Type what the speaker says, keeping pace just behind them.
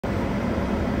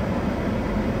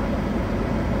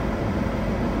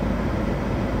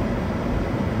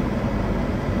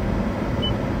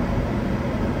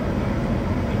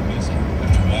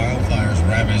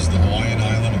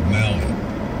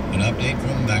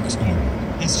Max Gordon.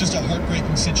 It's just a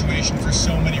heartbreaking situation for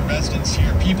so many residents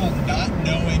here. People not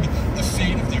knowing the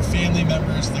fate of their family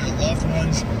members, their loved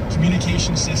ones.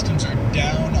 Communication systems are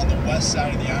down on the west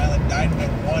side of the island.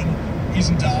 911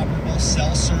 isn't operable.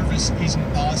 Cell service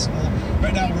isn't possible.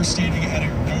 Right now we're standing at a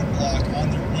roadblock on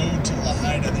the road to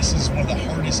Lahaina. This is one of the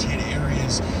hardest hit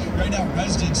areas. Right now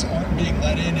residents aren't being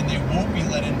let in, and they won't be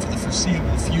let in for the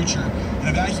foreseeable future. And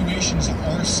evacuations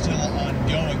are still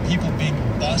ongoing. People being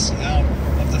bussed out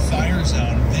of the fire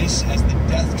zone. This as the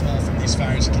death toll from these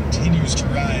fires continues to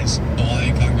rise.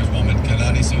 Hawaii Congresswoman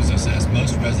Kanani Souza says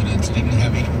most residents didn't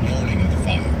have any warning of the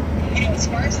fire. You know, as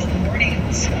far as the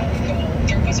warnings go,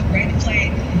 there was a red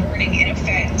flag warning in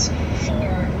effect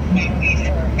for Maui,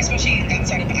 especially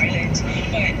outside of the island.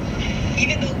 But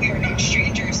even though we are not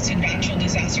strangers to natural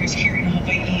disasters here in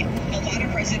Hawaii, a lot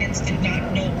of residents did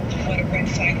not know what a red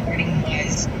flag warning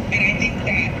was. And I think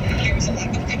that there was a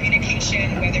lack of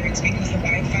communication, whether it's because the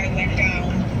Wi-Fi went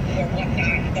down or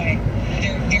whatnot. But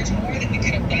there's more that we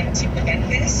could have done to prevent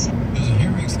this. There's a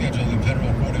hearing scheduled in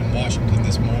federal court in Washington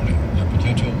this morning. There are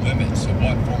potential limits of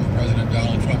what former President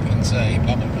Donald Trump can say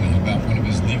publicly about one of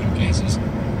his legal cases.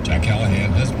 Jack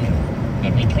Callahan has more.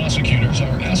 Federal prosecutors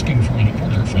are asking for an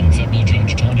order from federal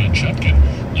judge Tanya Chutkan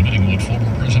limiting what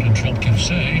former President Trump can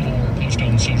say or post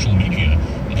on social media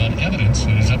about evidence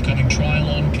in his upcoming trial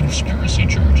on conspiracy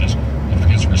charges over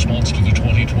his response to the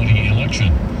 2020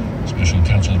 election. Special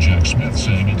counsel Jack Smith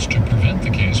saying it's to prevent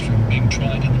the case from being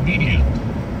tried in the media.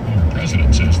 Former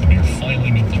president says the mere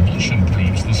filing of the motion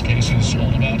proves this case is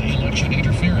all about election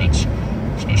interference.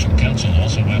 Special counsel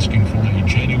also asking for a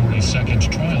January 2nd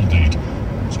trial date.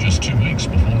 It's just 2 weeks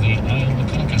before the Iowa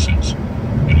caucuses.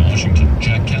 In Washington,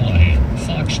 Jack Callahan,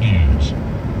 Fox News.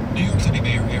 New York City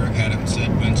Mayor Eric Adams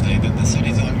said Wednesday that the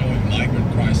city's ongoing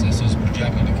migrant crisis is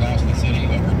projected to cost the city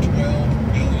over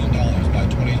 $12 billion by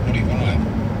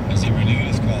 2025, as he renewed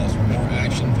his calls for more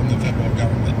action from the federal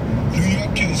government. New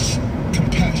Yorkers'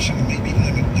 compassion may be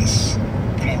limitless,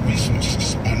 but our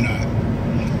resources are not.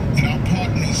 And our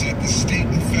partners at the state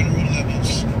and federal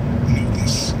levels know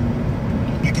this.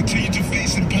 We continue to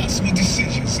face impossible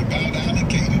decisions about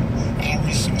allocating our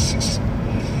resources.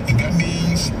 And that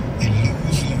means a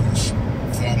lose-lose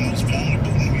for our most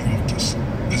vulnerable New Yorkers,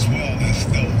 as well as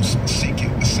those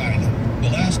seeking asylum. The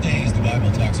last days the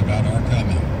Bible talks about are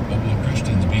coming, but will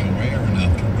Christians be aware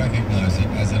enough to recognize it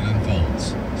as it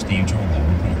unfolds? Steve Jordan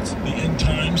reports. The end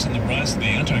times and the rise of the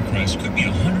Antichrist could be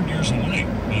 100 years away,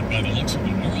 but by the looks of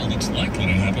the world, it's likely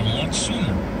to happen a lot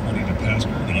sooner. According to pastor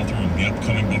and author of the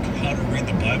upcoming book, How to Read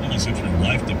the Bible as If Your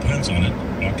Life Depends on It,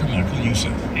 Dr. Michael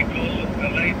Youssef. He calls it the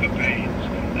labor pains.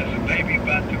 There's a baby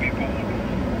about to be born.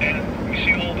 And we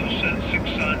see all those six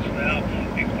signs now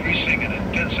increasing in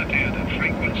intensity and in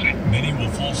frequency. Many will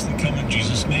falsely come in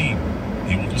Jesus' name.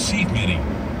 They will deceive many.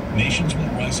 Nations will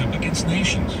rise up against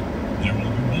nations. There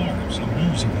will be wars and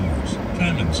rumors of wars,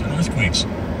 famines and earthquakes.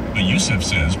 But Youssef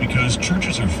says because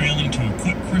churches are failing to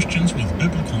equip Christians with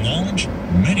biblical knowledge,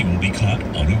 many will be caught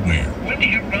unaware. When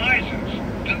he rises,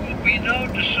 there will be no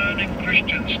discerning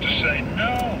Christians to say,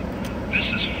 no, this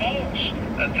is false,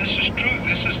 and this is true,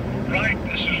 this is right,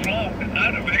 this is wrong, and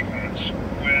out of ignorance.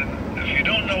 If you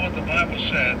don't know what the Bible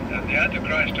said, and the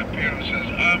Antichrist appears and says,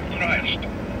 I'm Christ,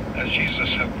 as Jesus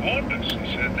had warned us, he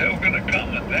said, they were going to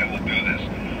come and they will do this,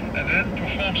 and then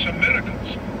perform some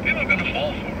miracles. People are going to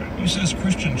fall for it. He says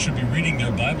Christians should be reading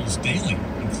their Bibles daily,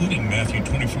 including Matthew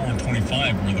 24 and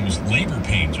 25, where those labor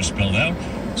pains are spelled out,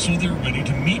 so they're ready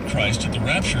to meet Christ at the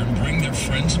rapture and bring their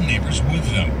friends and neighbors with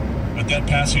them. But that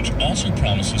passage also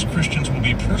promises Christians will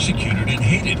be persecuted and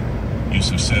hated.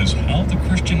 Youssef says how the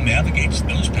Christian navigates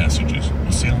those passages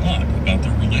will say a lot about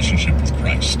their relationship with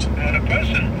Christ. When a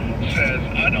person says,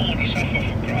 I don't want to suffer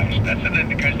for Christ, that's an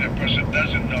indication that person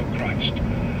doesn't know Christ.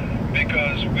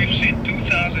 Because we've seen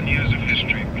 2,000 years of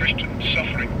history, Christians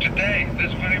suffering. Today,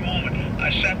 this very moment,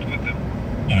 I sat with them.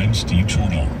 I'm Steve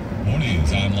Chordal. More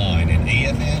news online at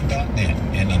afn.net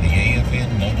and on the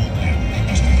AFN mobile app in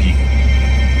just a few.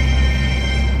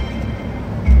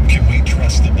 Can we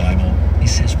trust the Bible? He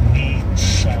says we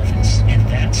saw this, and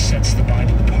that sets the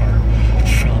Bible apart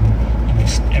from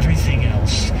almost everything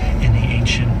else in the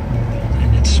ancient world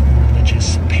and its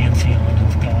religious pantheon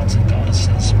of gods and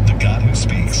goddesses. The God Who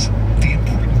Speaks, the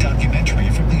important documentary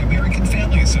from the American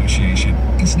Family Association,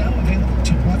 is now available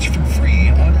to watch for free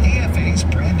on AFA's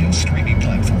brand new streaming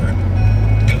platform.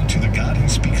 Go to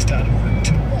thegodwhospeaks.org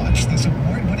to watch this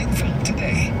award-winning film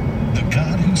today.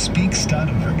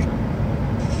 thegodwhospeaks.org.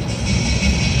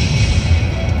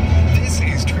 This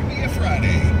is Trivia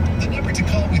Friday. The number to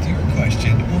call with your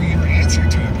question or your answer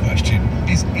to a question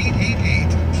is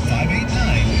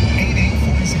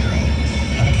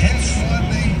 888-589-8840.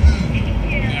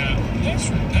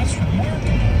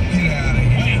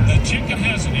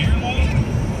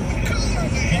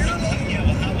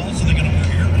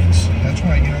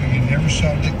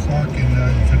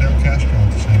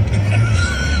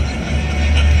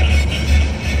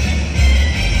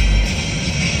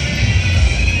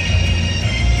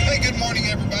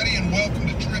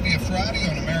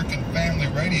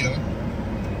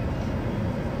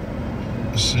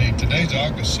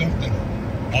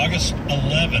 August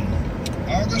 11.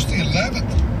 August the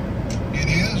 11th. It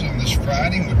is on this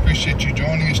Friday, and we appreciate you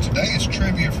joining us today. It's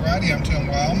Trivia Friday. I'm Tim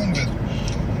Wildman with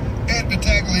Ed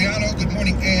Vitagliano. Good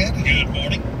morning, Ed. Good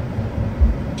morning.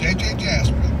 JJ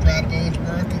Jasper, proud of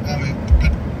Owensboro,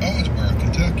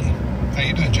 Kentucky. How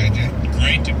you doing, JJ?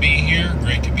 Great to be here.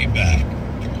 Great to be back.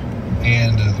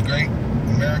 And the great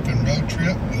American road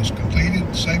trip was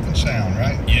completed safe and sound,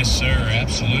 right? Yes, sir,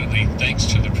 absolutely. Thanks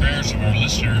to the prayers of our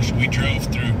listeners, we drove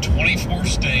through 24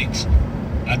 states.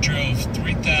 I drove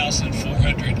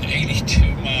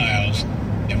 3,482 miles,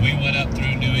 and we went up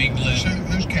through New England. So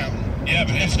who's counting? Yeah,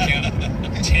 but who's counting?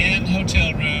 10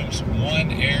 hotel rooms,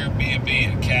 1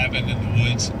 Airbnb, a cabin in the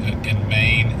woods in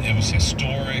Maine. It was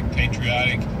historic,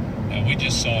 patriotic. We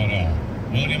just saw it all.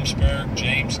 Williamsburg,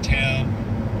 Jamestown,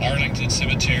 Arlington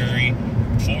Cemetery,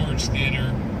 Ford's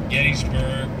Theater,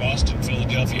 Gettysburg, Boston,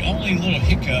 Philadelphia. Only little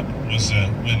hiccup was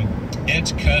when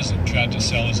Ed's cousin tried to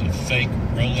sell us a fake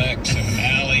Rolex in an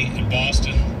alley in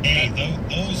Boston. Hey,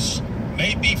 those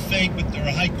may be fake, but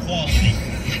they're high quality.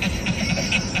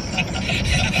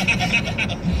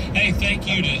 Hey, thank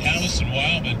you to Allison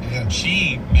Wildman. Yeah.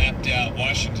 She mapped out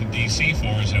Washington, D.C. for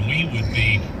us, and we would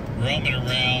be roaming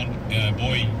around.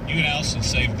 Boy, you and Allison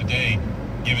saved the day,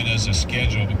 giving us a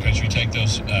schedule, because you take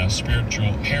those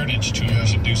spiritual heritage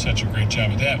tours and do such a great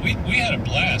job with that. We had a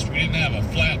blast. We didn't have a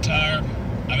flat tire.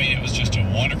 I mean, it was just a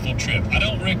wonderful trip. I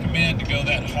don't recommend to go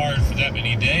that hard for that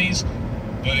many days,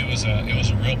 but it was a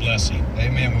real blessing.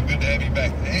 Amen. Well, good to have you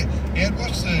back. Ed,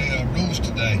 what's the rules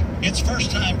today? It's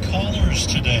first-time callers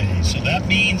today, so that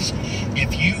means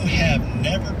if you have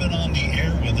never been on the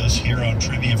air with us here on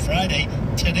Trivia Friday,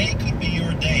 today could be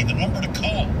your day. The number to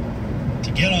call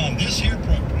to get on this here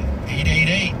program,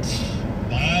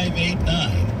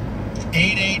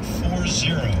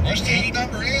 888-589-8840. What's that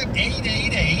number, Ed?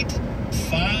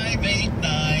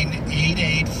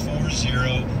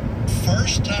 888-589-8840.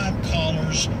 First-time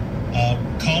callers.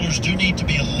 Callers do need to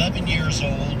be 11 years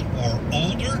old or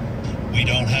older. We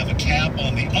don't have a cap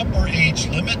on the upper age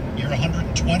limit. You're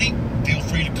 120. Feel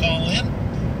free to call in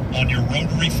on your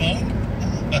rotary phone.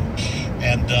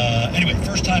 And anyway,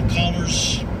 first-time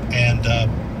callers, and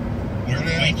we're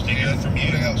waiting to hear from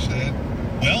you. What else, Ed?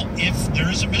 Well, if there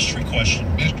is a mystery question,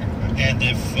 and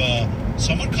if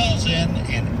someone calls in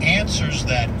and answers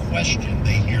that question,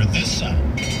 they hear this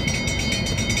sound.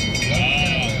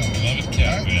 Beloved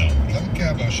cowbell. Beloved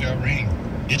cowbell shall ring,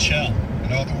 It shall.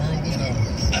 and all the world will know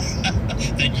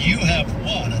it. Then you have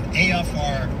won an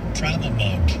AFR travel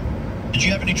mug. Did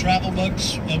you have any travel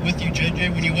mugs with you,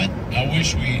 JJ, when you went? I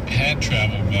wish we had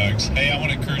travel mugs. Hey, I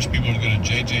want to encourage people to go to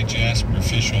JJ Jasper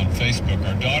Official on Facebook.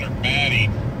 Our daughter, Maddie,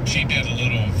 she did a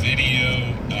little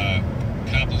video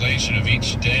compilation of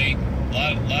each day.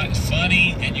 A lot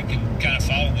funny, and you can kind of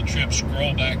follow the trip,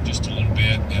 scroll back just a little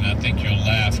bit, and I think you'll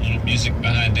laugh. A little music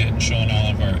behind it and showing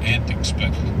all of our antics.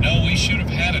 But no, we should have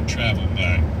had a travel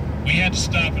mug. We had to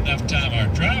stop enough time. Our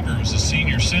driver was a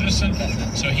senior citizen,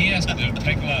 so he has to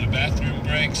take a lot of bathroom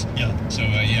breaks. Yeah. So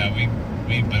yeah, we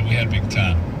had a big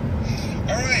time.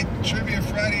 All right, Trivia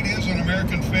Friday it is on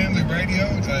American Family Radio.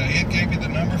 Ed gave you the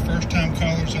number, first-time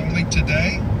callers only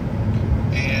today.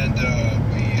 And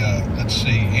let's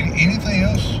see, anything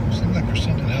else? Seems like there's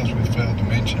something else we failed to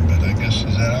mention, but I guess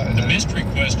is that The mystery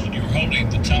question, you were holding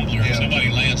the tumbler. Yeah. If somebody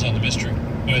lands on the mystery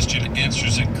question,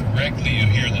 answers it correctly, you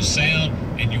hear the sound,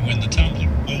 and you win the tumbler.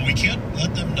 Well, we can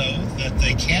let them know that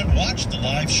they can watch the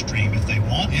live stream if they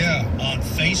want. Yeah. On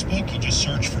Facebook, you just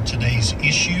search for today's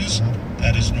issues.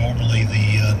 That is normally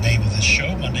the name of the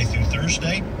show, Monday through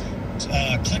Thursday.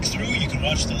 Click through. You can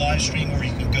watch the live stream, or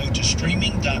you can go to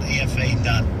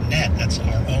streaming.afa.net. That's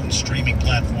our own streaming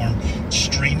platform,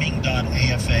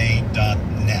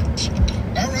 streaming.afa.net.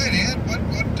 All right, Ed, what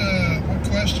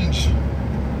questions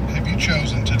have you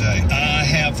chosen today? I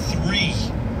have 3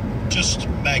 just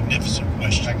magnificent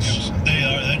questions. Magnificent.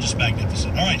 They're just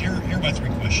magnificent. All right, here are my 3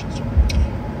 questions.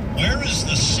 Where is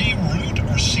the sea route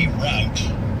or sea route,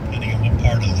 depending on what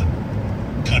part of the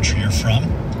country you're from,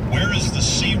 where is the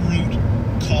sea route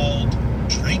called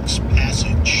Drake's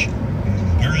Passage?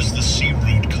 Where is the sea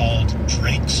route called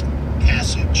Drake's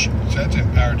Passage? So that's in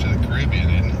Pirates of the Caribbean,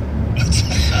 isn't it?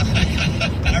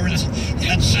 Pirates,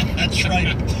 that's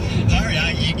right. All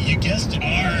right, you guessed it.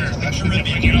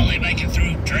 We can only make it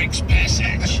through Drake's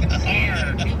Passage.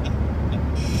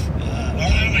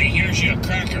 Finally, here's your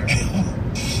cracker.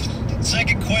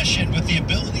 Second question, with the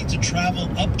ability to travel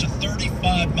up to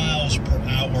 35 miles per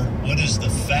hour, what is the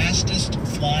fastest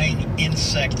flying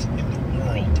insect in the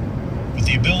world? With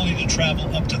the ability to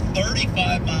travel up to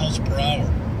 35 miles per hour,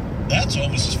 That's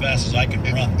almost as fast as I can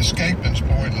run. Escaping's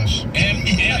pointless. And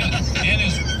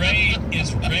is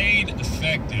raid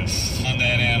effective on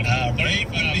that animal?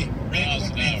 Raid would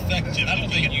be effective. I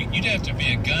don't think you'd have to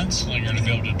be a gunslinger to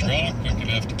be able to draw quick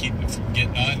enough to keep it from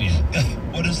getting on you.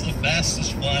 What is the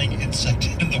fastest flying insect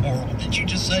in the world? Did you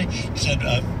just say? You said.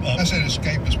 I said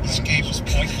escape is pointless. Escape is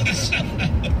pointless.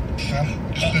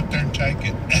 Just sit there and take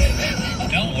it.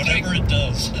 Whatever it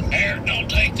does. Here, don't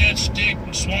take that stick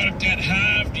and swat at that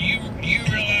hive. Do you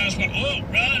realize what? Oh,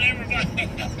 run, everybody!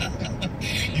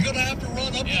 You're gonna have to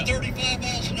run up to 35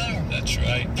 miles an hour. That's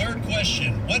right. Third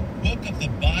question: what book of the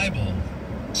Bible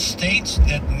states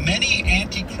that many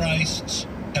antichrists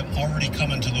have already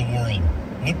come into the world?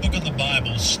 What book of the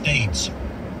Bible states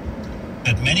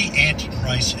that many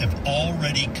antichrists have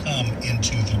already come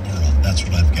into the world? That's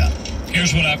what I've got.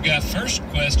 Here's what I've got. First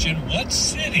question: what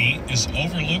city is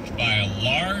overlooked by a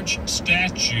large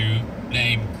statue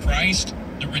named Christ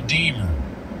the Redeemer?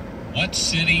 What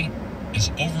city is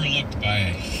overlooked by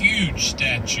a huge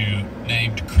statue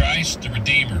named Christ the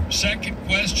Redeemer? Second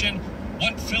question: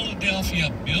 what Philadelphia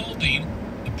building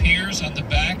appears on the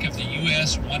back of the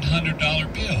U.S.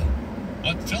 $100 bill?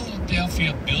 What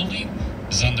Philadelphia building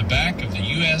is on the back of the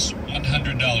U.S.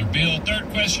 $100 bill? Third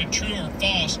question: true or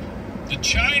false? The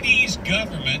Chinese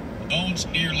government owns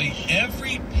nearly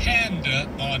every panda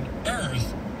on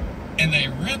Earth, and they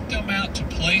rent them out to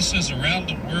places around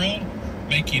the world,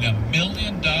 making $1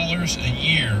 million a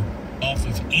year off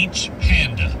of each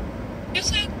panda.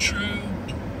 Is that true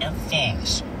or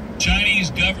false?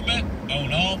 Chinese government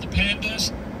own all the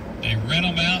pandas. They rent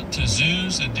them out to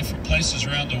zoos and different places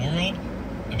around the world.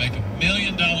 They make $1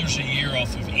 million a year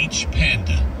off of each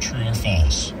panda. True or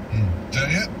false? Is that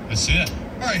it? That's it.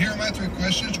 All right, here are my three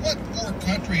questions. What four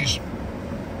countries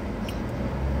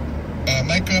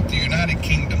make up the United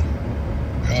Kingdom?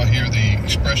 We all hear the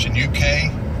expression UK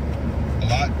a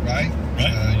lot, right?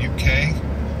 Right. UK.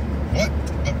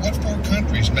 What four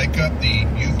countries make up the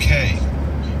UK?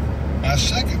 My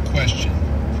second question,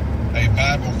 a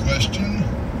Bible question.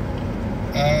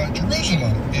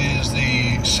 Jerusalem is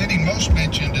the city most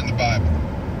mentioned in the Bible.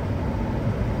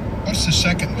 What's the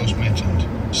second most mentioned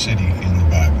city in the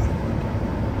Bible?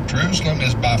 Jerusalem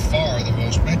is by far the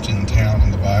most mentioned town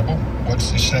in the Bible. What's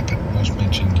the second most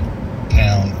mentioned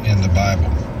town in the Bible?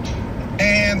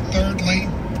 And thirdly,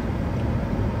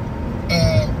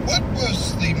 what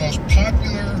was the most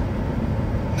popular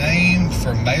name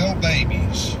for male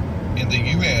babies in the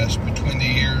U.S. between the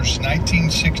years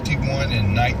 1961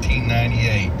 and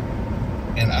 1998?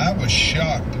 And I was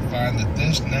shocked to find that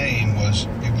this name was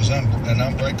an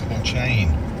unbreakable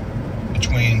chain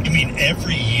between. You mean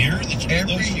every year?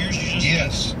 Those years you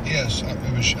just Yes. I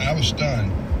was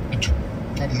stunned.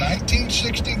 From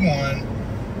 1961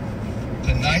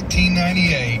 to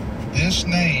 1998, this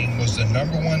name was the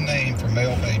 #1 name for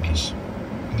male babies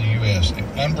in the U.S.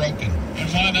 Unbroken. And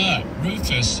why not?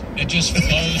 Rufus, it just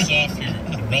flows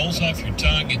rolls off your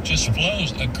tongue. It just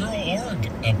flows. A girl or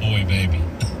a boy baby.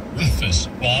 Rufus.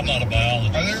 Well, I'm not a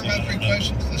biologist. Are there my three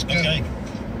questions? Let's go. Okay.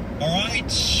 All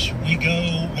right. We're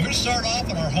going to start off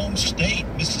in our home state,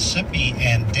 Mississippi,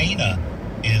 and Dana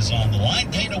is on the line.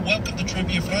 Dana, welcome to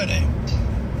Trivia Friday.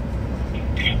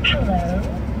 Hello.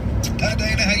 Hi,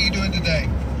 Dana. How you doing today?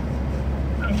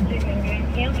 I'm doing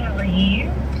good, Tim. How are you?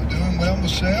 I'm doing well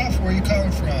myself. Where are you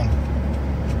calling from?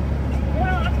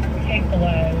 Well, I'm from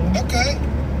Tupelo. Okay.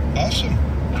 Awesome.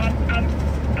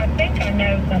 I think I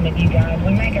know some of you guys.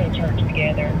 We may go to church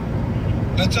together.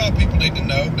 That's all people need to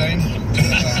know, Dana.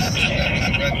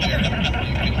 Right there.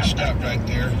 You can stop right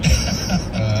there.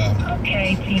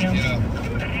 Okay, Tim. Yeah. I'm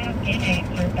going to ask and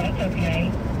answer if that's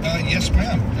okay. Yes,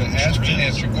 ma'am. Ask and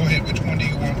answer. Go ahead. Which one do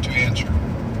you want to answer?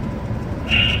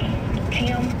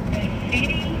 Tim, the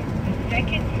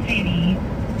second city,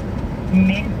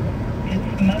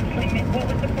 it's mostly, what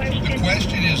was the question? The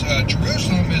question is,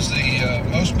 Jerusalem is the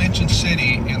most mentioned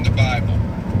city in the Bible.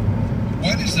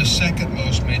 What is the second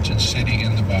most mentioned city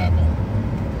in the Bible?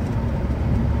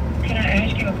 Can I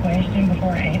ask you a question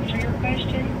before I answer your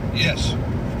question? Yes.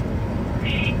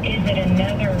 Is it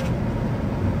another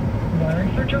word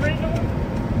for Jerusalem?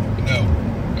 No,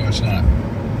 it's not.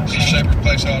 It's a Okay. separate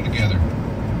place altogether.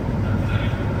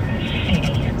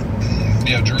 City.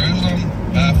 Yeah, Jerusalem,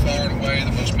 by far and away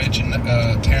the most mentioned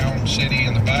town, city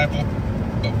in the Bible.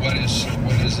 But what is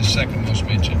the second most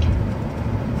mentioned?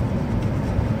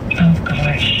 Oh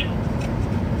gosh.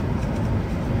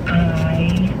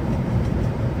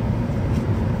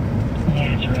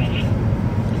 Nazareth.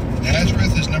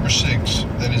 Nazareth is number 6.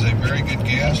 That is a very good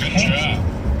guess. Good job.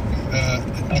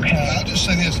 I'll just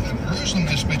say this. Jerusalem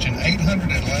is mentioned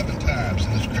 811 times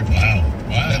in the scripture. Wow.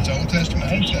 That's Old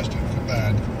Testament and New Testament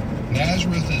combined.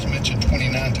 Nazareth is mentioned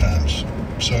 29 times.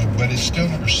 So, but it's still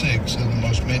number 6 of the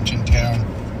most mentioned town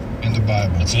in the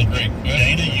Bible. That's a great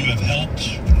question. Dana, you have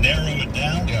helped narrow it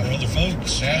down for other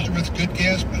folks. Nazareth, good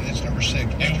guess, but it's number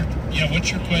 6.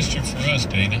 What's your question for us,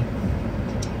 Dana?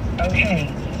 Okay,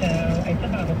 so it's a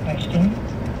Bible question.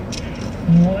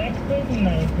 What was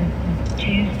Moses'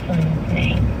 2 sons'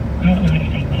 name? I don't know how to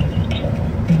say Moses plural.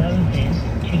 Moses'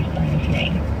 2 sons'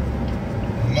 name.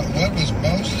 What was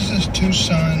Moses' 2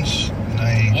 sons'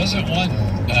 name? Wasn't one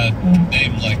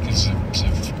named like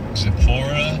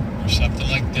Zipporah or something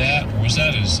like that? Or was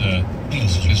that his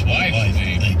wife's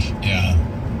name? I think. Yeah.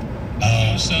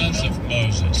 2 sons of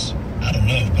Moses. I don't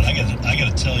know, but I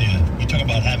got to tell you, you talk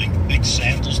about having big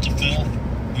sandals to fill.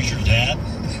 Who's your dad?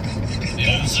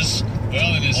 Moses.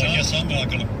 Well, and I guess I'm not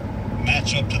going to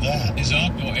match up to that. His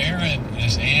uncle Aaron and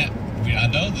his aunt. I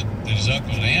know that his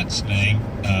uncle and aunt's name,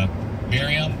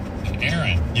 Miriam and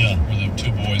Aaron, were the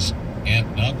 2 boys, aunt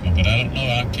and uncle. But I don't know.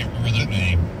 I can't remember their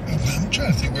name. I'm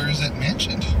trying to think, where is that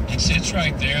mentioned? It's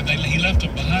right there. He left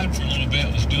them behind for a little bit.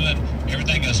 Was doing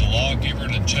everything as a lawgiver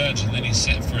and a judge, and then he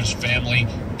sent for his family.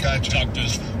 Gotcha. Talked to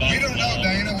his mom. We don't know,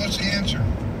 Dana. What's the answer?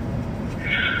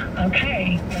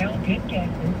 Okay, well, good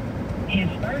guesses. His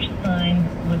first son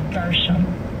was Gershom.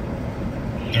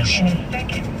 And his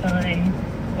second son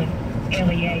was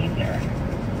Eliezer.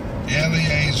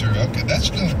 Eliezer. Okay, that's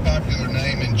still a popular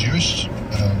name in Jewish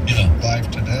life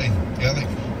today.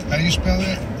 How do you spell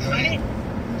that?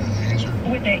 Eliezer.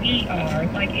 With an E-R,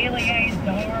 like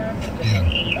Eleazar, but with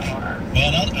an E-R.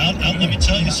 Well, let me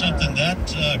tell you something.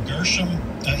 That Gershom,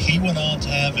 he went on to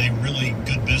have a really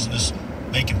good business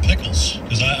making pickles,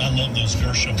 because I love those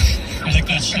Gershom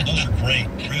pickles. Those are great.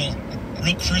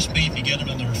 Real crispy if you get them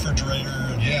in the refrigerator.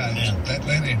 That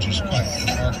lineage is quite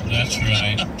remarkable. That's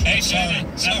right. Hey,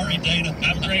 sorry, Dana.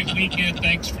 Have a great weekend.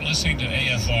 Thanks for listening to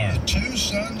AFR. The 2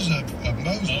 sons of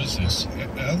Moses.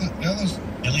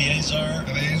 Eleazar,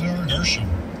 Gershom.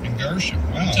 And Gershom.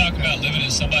 Wow. We talk about living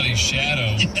in somebody's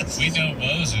shadow. Yes. We know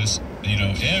Moses.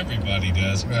 Everybody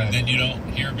does. Right. Then you don't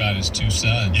hear about his 2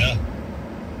 sons. Yeah.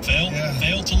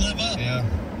 Failed to live up. Yeah.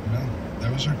 Well,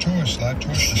 that was their choice. Life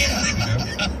choices.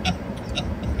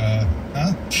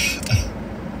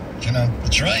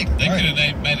 That's right. They could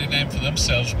have made a name for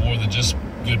themselves more than just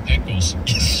good pickles.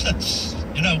 Yes, that's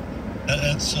you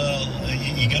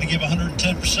got to give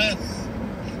 110%.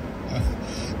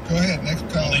 Go ahead, next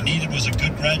call. All they needed was a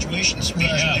good graduation speech.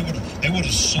 Yeah. They would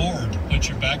have soared. Put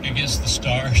your back against the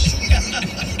stars.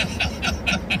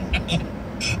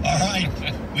 All right,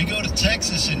 we go to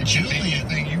Texas and Julian.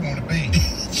 Anything you want to be,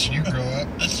 you grow up.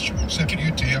 That's true. Except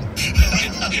you, Tim.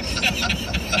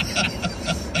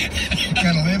 You're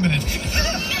kind of limited.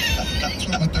 That's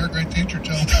what my 3rd grade teacher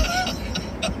told me.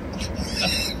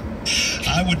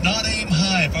 I would not aim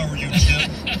high if I were you,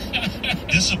 Tim.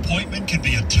 Disappointment can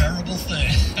be a terrible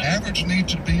thing. Average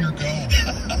needs to be your goal.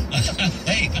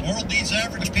 Hey, the world needs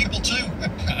average people too.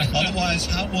 Otherwise,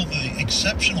 how will the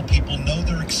exceptional people know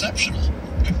they're exceptional?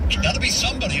 Got to be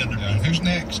somebody under there. Who's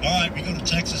next? All right, we go to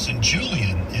Texas, and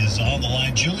Julian is on the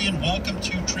line. Julian, welcome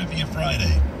to Trivia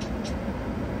Friday.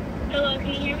 Hello, can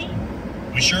you hear me?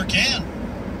 We sure can.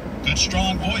 Good,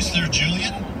 strong voice there,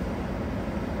 Julian.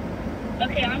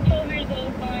 Okay, I'm 12 years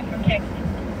old, calling from Texas.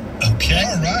 Okay.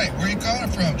 All right. Where are you calling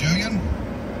from, Julian?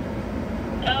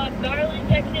 Garland,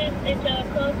 Texas. It's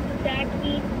close to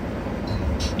Saxby.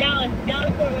 Dallas,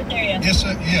 Fort Worth area. Yes,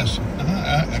 yes.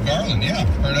 Garland, yeah.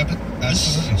 Heard of it.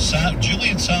 Absolutely.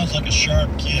 Julian sounds like a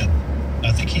sharp kid.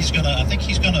 I think he's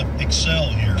gonna excel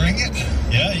here. Bring it?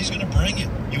 Yeah, he's gonna bring it.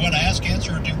 You want to ask,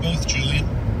 answer, or do both, Julian?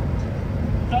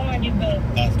 I want to do both.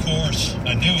 Of course.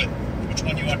 I knew it. Which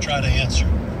one do you want to try to answer?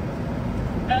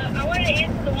 I wanted to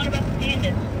answer the one about the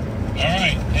pandas. All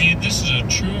right. Hey, this is a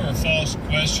true or false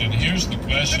question. Here's the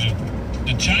question.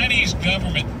 The Chinese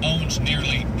government owns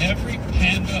nearly every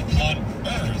panda on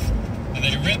Earth, and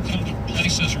they rent them to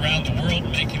places around the world,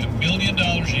 making $1 million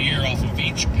a year off of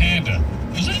each panda.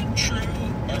 Is that true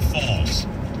or false?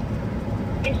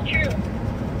 It's true.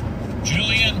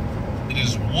 Julian, it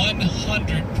is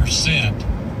 100%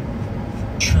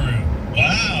 true.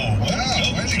 Wow.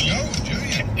 Way to go,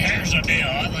 Julian. Here's the deal.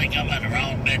 I think I'm in the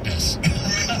wrong business.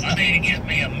 I need to get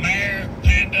me a mare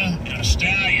panda and a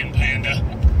stallion panda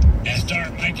and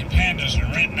start making pandas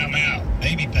and renting them out.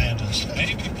 Baby pandas.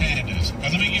 Baby pandas.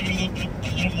 Well, let me give you a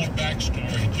little more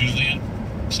backstory, Julian.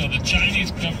 So the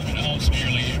Chinese government owns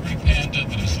nearly every panda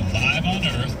that is alive on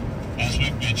Earth, as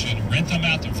we've mentioned, rent them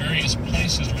out to various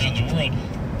places around the world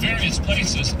various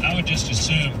places. I would just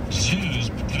assume zoos,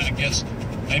 but then I guess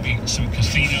maybe some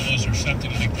casinos or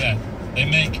something like that. They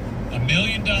make $1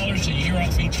 million a year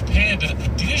off each panda.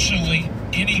 Additionally,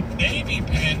 any baby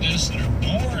pandas that are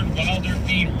born while they're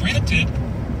being rented,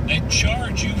 they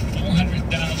charge you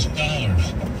 $400,000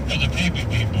 for the baby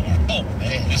being born. Oh,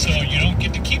 man. And so you don't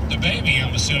get to keep the baby,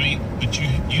 I'm assuming, but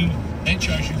they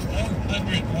charge you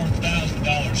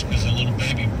 $400,000 because a little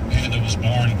baby panda was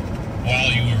born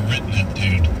while you were renting that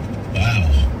dude. Wow.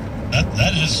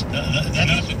 That is...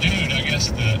 Not the dude, I guess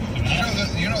the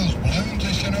You know those balloons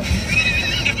they sent over here?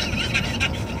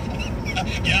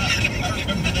 Yeah, I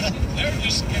remember that. They're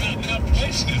just counting out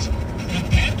places with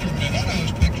panda One rentals. of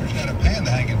those pictures had a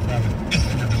panda hanging from it.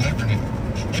 They were delivering it.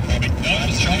 No, it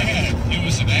was an ad. It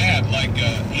was an ad, like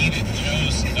Eat It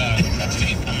Joe's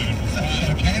seafood.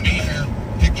 A panda bear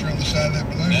picture on the side of that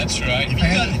balloon. That's right.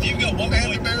 If you've got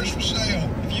Panda bears for sale.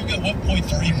 If you've got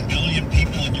 1.3 billion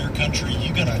people in your country,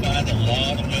 you got to find a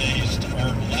lot of ways to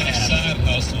earn Like that. side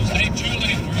hustles. Hey,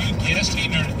 Julie, were you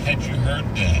guessing or had you heard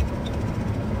that?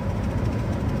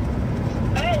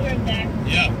 I heard that.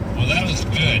 Yeah, well, that was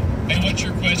good. Hey, what's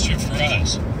your question for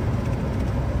us?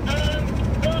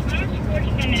 Well, I'm a sports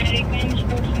fanatic. I'm a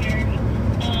sports nerd.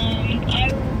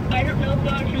 I don't know if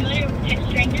y'all are familiar with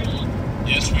Texas Rangers.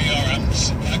 Yes, we are.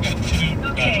 I got two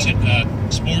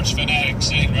sports fanatics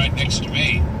sitting right next to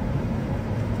me.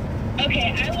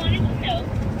 Okay, I wanted to know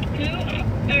I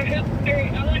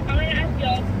want to ask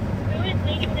y'all, who is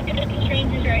leading the Texas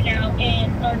Rangers right now in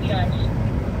RBIs?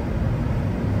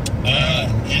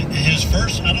 His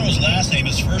first, I don't know his last name.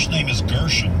 His first name is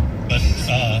Gershom, but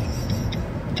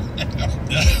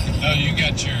Oh, you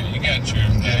got your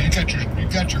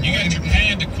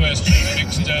panda question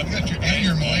mixed up. You got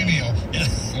your millennial.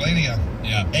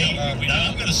 Yeah. Hey, now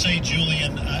I'm going to say,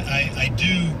 Julian, I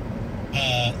do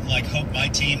hope my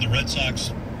team, the Red Sox,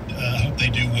 hope they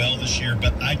do well this year,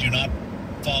 but I do not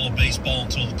follow baseball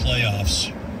until the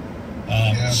playoffs.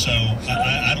 So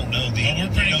I don't know. Well,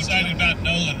 we're pretty excited about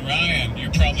Nolan Ryan.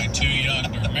 You're probably too young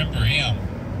to remember him.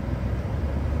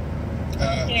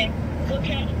 Okay. Go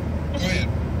ahead.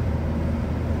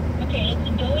 Okay, it's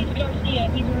Adolis Garcia.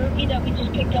 He's a rookie that we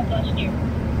just picked up last year.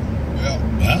 Well,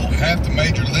 half the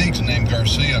major leagues named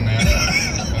Garcia now.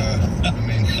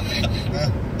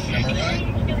 Am I right?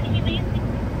 He leads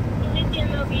the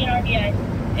MLB in RBIs.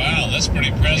 Wow, that's pretty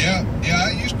impressive. Yeah.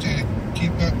 I used to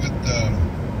keep up with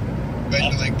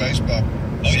Major League Baseball.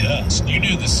 Oh, yeah. You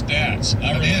knew the stats.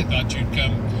 I really thought you'd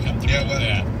come through with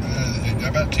that.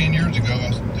 About 10 years ago,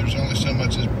 there's only so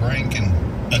much this brain can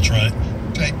That's right.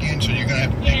 take in, so you're going to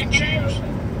have to pick and choose.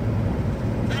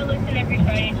 I listen every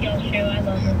Friday to y'all's show. I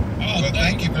love it. Oh, Well,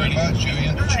 thank you very much,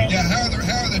 Julian. All right. Yeah, how are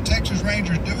the Texas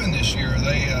Rangers doing this year? Are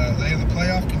they in the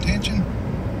playoff contention?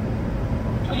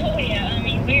 Oh yeah, I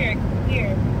mean we're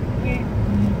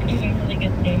doing really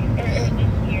good this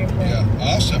year. So. Yeah,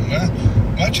 awesome. Well,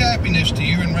 much happiness to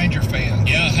you and Ranger fans.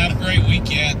 Yeah, have a great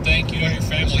weekend. Thank you and your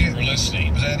family for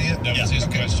listening. Was that it? That was his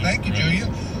question. Thank you, Right.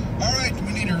 Julian. All right,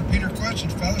 we need to repeat our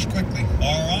questions, fellas, quickly.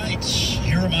 All right.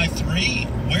 Here are my three.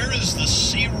 Where is the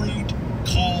sea route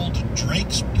called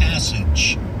Drake's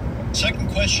Passage?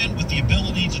 Second question, with the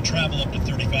ability to travel up to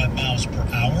 35 miles per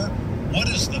hour, what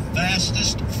is the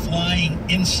fastest flying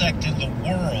insect in the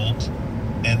world?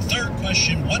 And third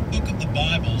question, what book of the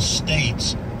Bible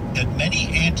states that many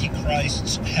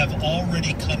antichrists have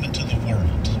already come into the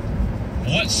world?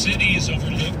 What city is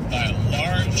overlooked by a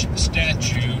large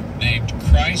statue named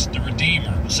Christ the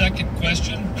Redeemer? Second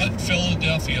question, what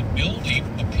Philadelphia building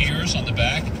appears on the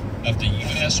back of the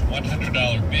U.S.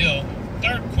 $100 bill?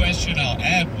 Third question, I'll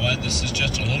add one. This is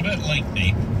just a little bit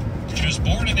lengthy. She was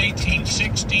born in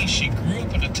 1860. She grew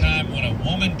up in a time when a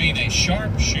woman being a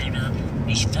sharpshooter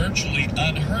was virtually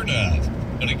unheard of.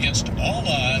 But against all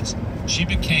odds, she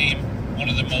became one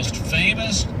of the most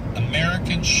famous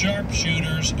American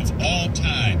sharpshooters of all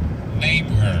time. Name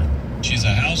her. She's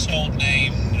a household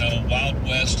name, Wild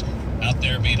West out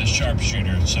there being a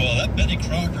sharpshooter. So that Betty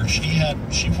Crocker,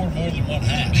 she wore more than one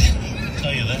hat. I'll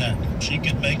tell you that. She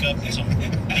could make up some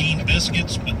bean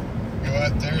biscuits, but Go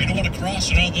out there. you don't want to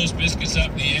cross all those biscuits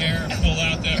up in the air, pull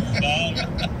out that revolver,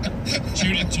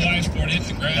 shoot it twice before it hit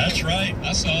the ground. That's right.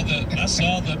 I saw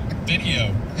the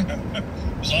video. It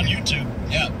was on YouTube.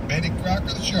 Yeah. Betty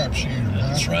Crocker, the sharpshooter.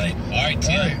 That's right. All right,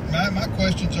 Tim. All right, my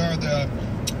questions are in the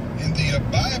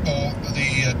Bible,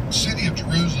 the city of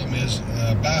Jerusalem is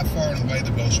by far and away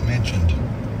the most mentioned.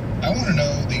 I want to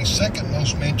know the second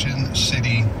most mentioned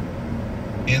city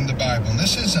in the Bible. And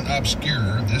this isn't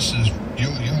obscure. This is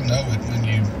you'll know it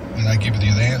when I give you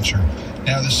the answer.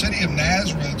 Now, the city of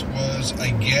Nazareth was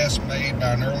a guess made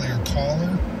by an earlier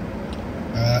caller.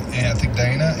 and I think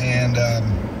Dana, and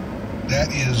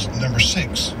that is number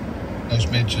 6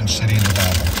 most mentioned city in the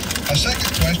Bible. Our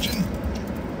second question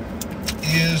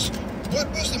is, what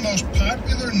was the most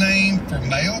popular name for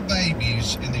male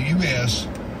babies in the U.S.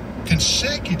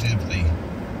 consecutively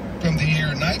from the year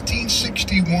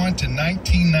 1961 to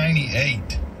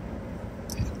 1998?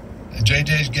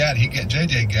 JJ's got it.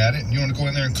 JJ got it. You want to go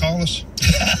in there and call us?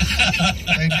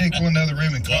 JJ, go in the other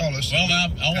room and call us. Well, I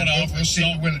want to offer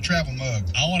win a travel mug.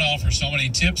 I want to offer so many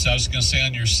tips. I was going to say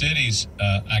on your cities,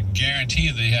 I guarantee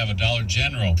you they have a Dollar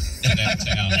General in that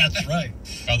town. That's right.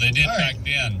 Oh, they did back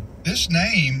then. This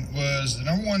name was the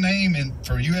number one name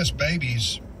for U.S.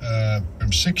 babies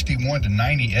from 61 to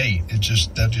 98.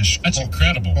 That's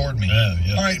incredible. Bored me.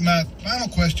 Yeah. All right, my final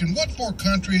question: what 4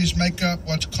 countries make up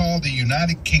what's called the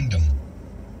United Kingdom?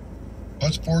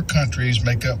 What 4 countries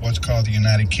make up what's called the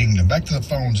United Kingdom? Back to the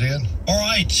phones, Ed. All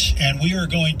right, and we are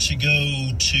going to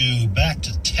go back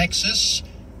to Texas,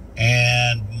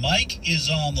 and Mike is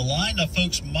on the line. Now,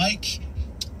 folks, Mike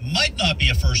might not be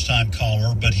a first-time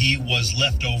caller, but he was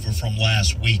left over from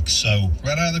last week, so...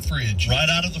 Right out of the fridge. Right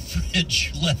out of the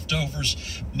fridge, leftovers.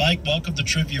 Mike, welcome to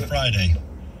Trivia Friday.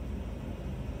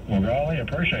 Well, golly,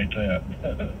 appreciate that.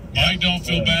 Mike, don't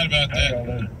feel bad about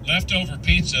that. Leftover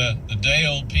pizza, the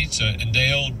day-old pizza and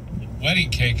day-old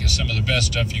wedding cake is some of the best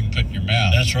stuff you can put in your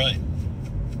mouth. That's right.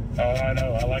 Oh, I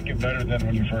know. I like it better than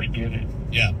when you first get it.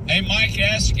 Yeah. Hey, Mike,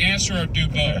 answer or do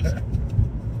both?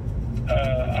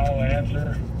 I'll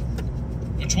answer.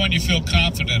 Which one you feel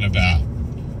confident about?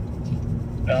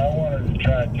 I wanted to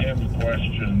try Tim's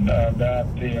question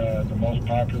about the most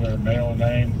popular male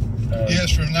name.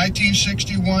 Yes, from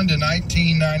 1961 to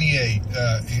 1998.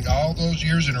 All those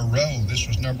years in a row, this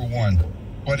was number 1.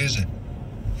 What is it?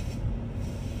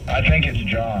 I think it's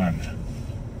John.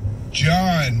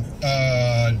 John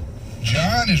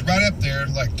is right up there,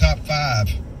 like top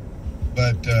 5,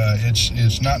 but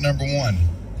it's not number 1.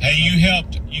 Hey,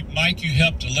 Mike, you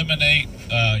helped eliminate,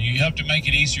 you helped to make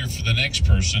it easier for the next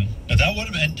person. But that would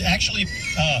have been, actually,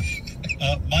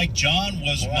 Mike, John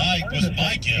was my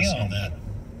guess on that.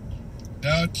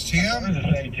 No, it's Tim. I wanted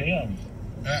to say Tim.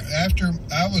 After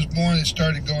I was born, it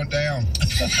started going down.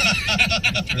 It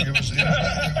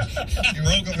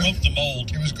broke the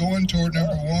mold. It was going toward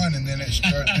number 1, and then it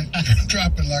started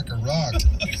dropping like a rock.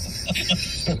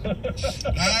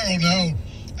 I don't know.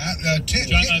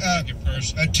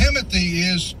 Timothy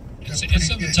is... It's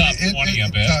in the top 20, I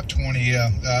bet. Top 20, yeah.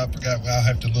 I forgot. I'll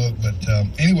have to look. But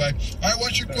anyway. All right,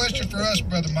 what's your question for us,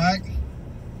 Brother Mike?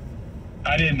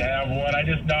 I didn't have one. I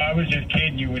was just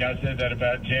kidding you when I said that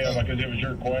about Tim, because it was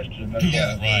your question. That's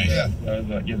right. Yeah. I was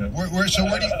like,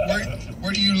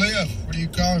 Where do you live? Where are you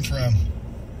calling from?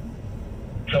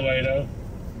 Toledo.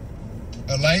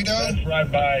 Aledo? That's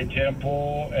right by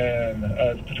Temple, and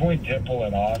it's between Temple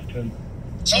and Austin.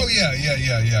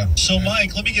 Yeah. So,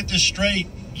 Mike, let me get this straight.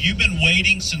 You've been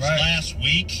waiting since last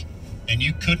week, and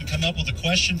you couldn't come up with a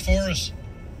question for us?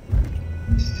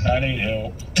 I need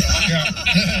help.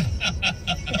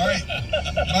 All right,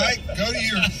 Mike, go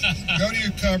to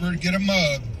your cupboard, get a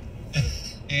mug,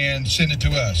 and send it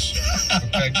to us.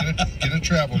 Okay, get a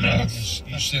travel mug.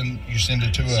 You send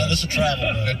it to us. Send us a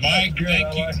travel mug. Mike,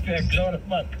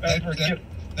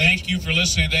 thank you for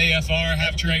listening to AFR.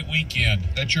 Have a great weekend.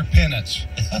 That's your penance.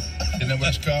 Isn't that what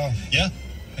it's called? Yeah.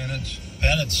 Penance.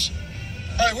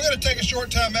 All right, we're going to take a short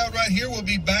time out right here. We'll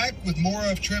be back with more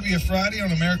of Trivia Friday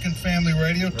on American Family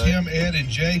Radio. Right. Tim, Ed, and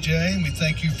JJ. And we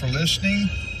thank you for listening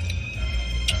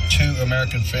to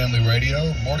American Family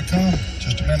Radio. More to come.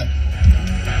 Just a minute.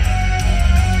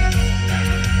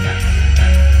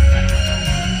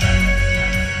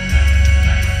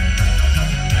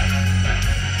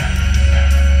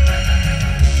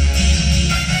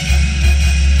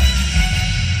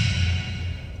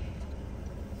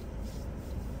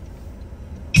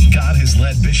 God has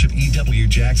led Bishop E.W.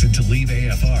 Jackson to leave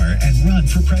AFR and run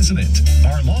for president.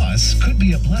 Our loss could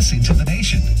be a blessing to the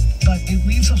nation, but it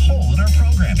leaves a hole in our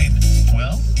programming.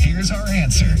 Well, here's our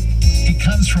answer. He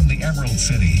comes from the Emerald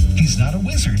City. He's not a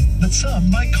wizard, but some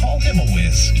might call him a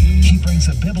whiz. He brings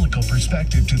a biblical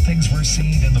perspective to things we're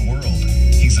seeing in the world.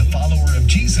 He's a follower of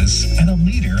Jesus and a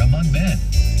leader among men.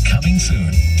 Coming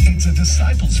soon, it's a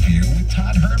Disciples View with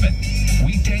Todd Herman.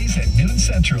 Weekdays at noon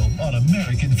Central on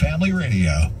American Family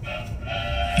Radio.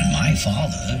 And my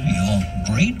father, your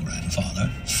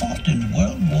great-grandfather, fought in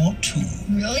World War II.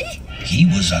 Really? He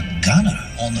was a gunner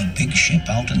on the big ship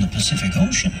out in the Pacific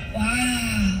Ocean.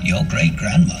 Wow. Your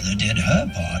great-grandmother did her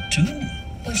part, too.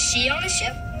 Was she on a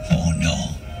ship? Oh,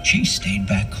 no. She stayed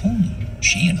back home.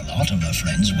 She and a lot of her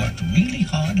friends worked really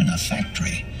hard in a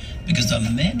factory because the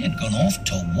men had gone off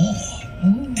to war.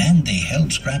 And they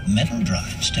held scrap metal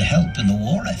drives to help in the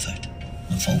war effort.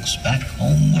 The folks back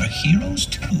home were heroes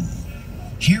too.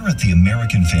 Here at the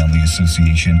American Family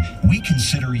Association, we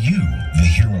consider you the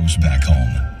heroes back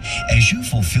home. As you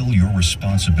fulfill your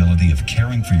responsibility of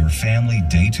caring for your family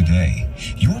day to day,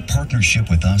 your partnership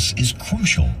with us is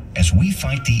crucial as we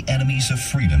fight the enemies of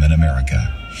freedom in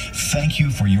America. Thank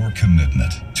you for your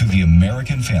commitment to the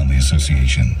American Family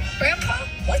Association. Grandpa,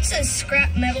 what's a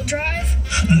scrap metal drive?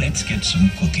 Let's get some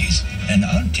cookies, and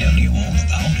I'll tell you all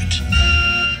about it.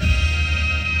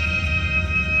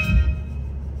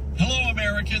 Hello,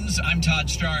 Americans. I'm Todd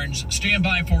Starnes. Stand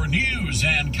by for news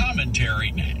and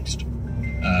commentary next.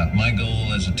 My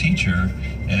goal as a teacher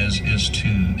is to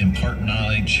impart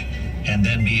knowledge and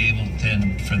then be able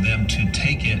then for them to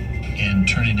take it and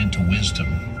turn it into wisdom.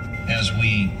 As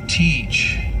we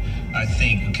teach, I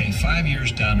think, okay, 5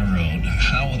 years down the road,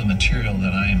 how will the material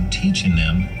that I am teaching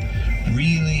them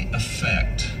really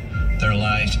affect their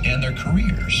lives and their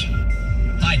careers?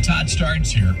 Hi, Todd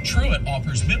Starnes here. Truett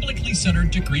offers biblically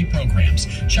centered degree programs.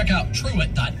 Check out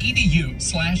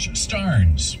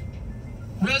truett.edu/Starnes.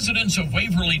 Residents of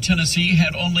Waverly, Tennessee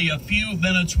had only a few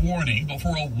minutes warning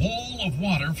before a wall of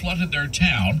water flooded their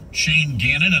town. Shane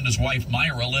Gannon and his wife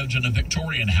Myra lived in a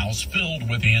Victorian house filled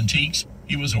with antiques.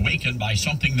 He was awakened by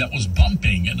something that was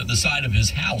bumping into the side of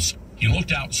his house. He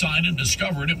looked outside and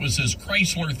discovered it was his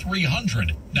Chrysler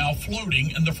 300, now floating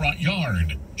in the front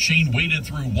yard. Shane waded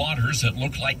through waters that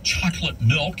looked like chocolate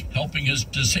milk, helping his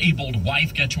disabled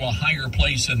wife get to a higher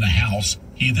place in the house.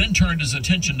 He then turned his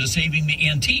attention to saving the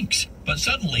antiques, but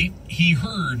suddenly he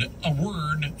heard a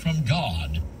word from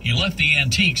God. He left the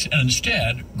antiques and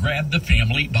instead grabbed the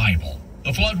family Bible.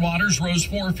 The floodwaters rose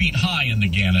 4 feet high in the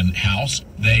Gannon house.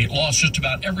 They lost just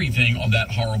about everything on that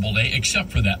horrible day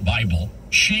except for that Bible.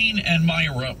 Shane and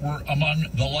Myra were among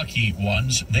the lucky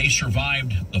ones. They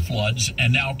survived the floods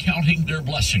and now counting their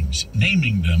blessings,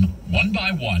 naming them one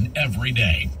by one every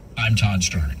day. I'm Todd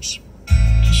Starnes.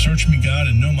 Search me, God,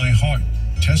 and know my heart.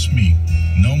 Test me,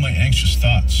 know my anxious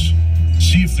thoughts.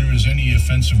 See if there is any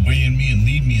offensive way in me and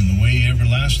lead me in the way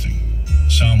everlasting.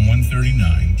 Psalm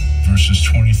 139, verses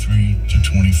 23 to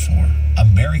 24.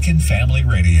 American Family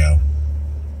Radio.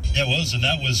 It was, and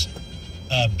that was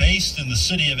based in the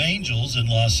City of Angels in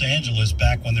Los Angeles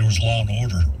back when there was Law and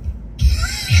Order.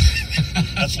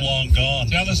 That's long gone.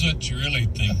 Tell us what you really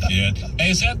think, Dad.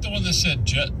 Hey, is that the one that said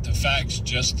the facts,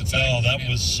 just the facts? No, that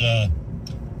was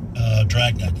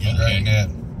Dragnet. Yeah. Dragnet.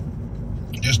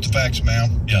 Just the facts,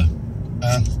 ma'am. Yeah.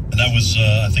 And that was,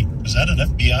 I think, was that an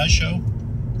FBI show?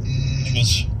 It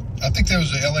was. I think that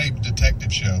was a LA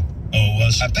detective show. Oh, it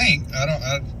was? I think.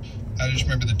 I just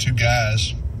remember the two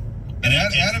guys. And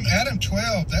Adam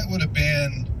 12, that would have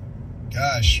been,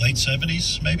 gosh. Late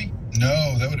 70s, maybe?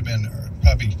 No, that would have been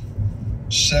probably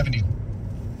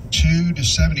 72 to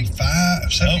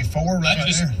 75, 74 right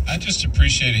there. I just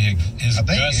apprecited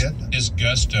his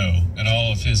gusto and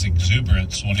all of his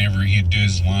exuberance whenever he'd do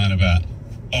his line about...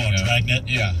 Dragnet?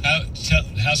 Yeah.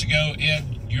 How's it go, Ed?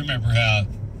 You remember how...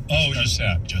 Oh, just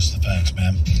the facts,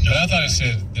 man. But I thought it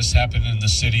said this happened in the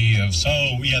city of...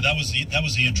 Oh, yeah, that was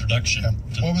the introduction. Yeah.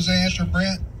 What was the answer,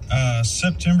 Brent?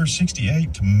 September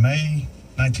 68 to May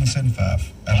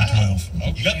 1975. Out of 12.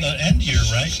 Okay. You got the end year,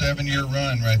 right? 7-year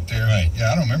run right there. Right.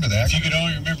 Yeah, I don't remember that. If you could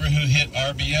only remember who hit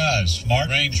RBIs,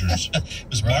 Rangers. It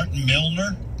was Martin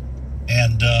Milner.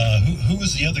 And who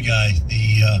was the other guy?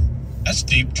 That's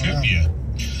deep trivia.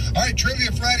 All right, Trivia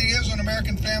Friday is on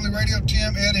American Family Radio.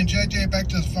 Tim, Ed, and JJ, back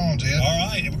to the phones, Ed. All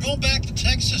right, and we're going back to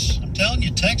Texas. I'm telling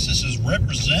you, Texas is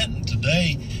representing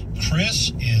today.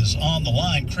 Chris is on the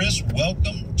line. Chris,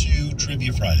 welcome to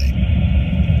Trivia Friday.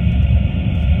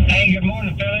 Hey, good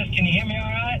morning, fellas. Can you hear me all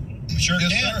right? Sure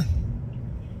yes, can. Sir.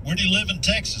 Where do you live in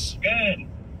Texas? Good.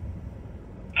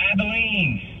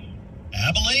 Abilene.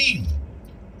 Abilene.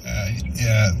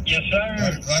 Yeah. Yes, sir.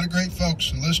 A lot of great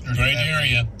folks and listeners. Great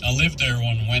area. I lived there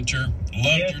one winter.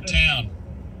 Loved your town.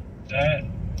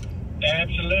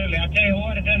 Absolutely. I tell you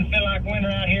what, it doesn't feel like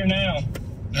winter out here now.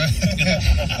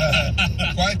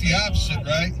 Quite the opposite,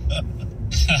 right?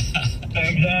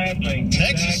 Exactly.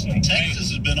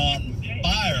 Texas has been on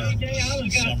fire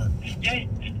this summer.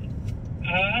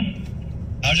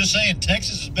 I was just saying,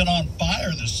 Texas has been on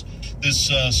fire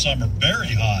this summer.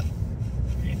 Very hot.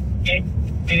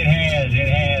 It has.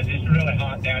 It's really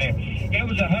hot down here. It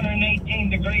was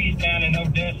 118 degrees down in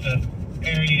Odessa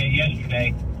area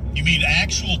yesterday. You mean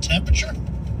actual temperature?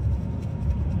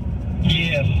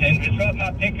 Yes, and it's what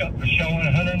my pickup was showing,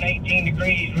 118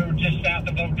 degrees. We were just south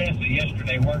of Odessa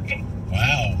yesterday working.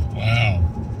 Wow.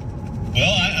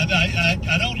 Well, I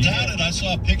don't doubt it. I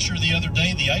saw a picture the other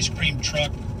day. The ice cream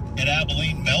truck at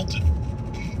Abilene melted.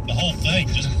 the whole thing,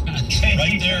 just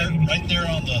right there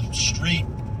on the street.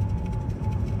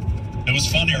 It was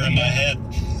funnier in my head.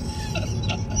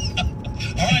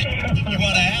 All right, you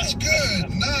want to ask? Good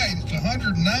night. It's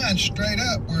 109 straight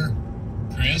up. We're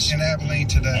Chris? in Abilene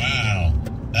today. Wow.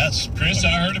 That's Chris,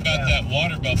 I heard about that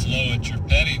water buffalo at your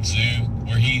petting zoo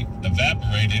where he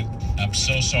evaporated. I'm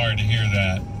so sorry to hear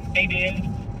that. He did.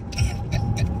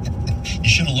 You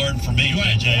should have learned from me,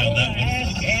 JJ, on that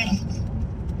one.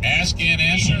 Ask and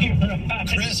answer.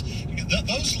 Chris,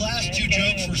 those last two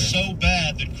jokes were so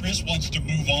bad that Chris wants to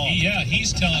move on. Yeah,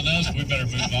 he's telling us we better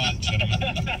move on, gentlemen.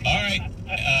 All right,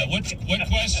 what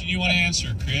question you want to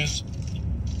answer, Chris?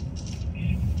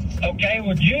 Okay,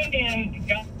 well, Julian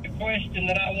got the question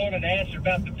that I wanted to answer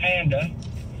about the panda.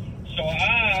 So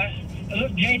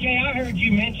look, JJ, I heard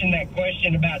you mention that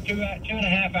question about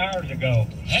 2.5 hours ago.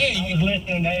 Hey, I was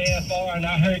listening to AFR, and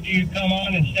I heard you come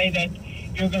on and say that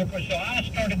you were going to. So I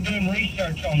started doing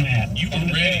research on that. You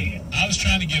were ready. I was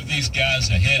trying to give these guys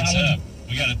a heads up.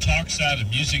 We got a talk side, a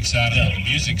music side, and a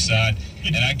music side,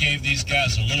 and I gave these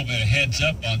guys a little bit of heads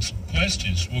up on some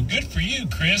questions. Well, good for you,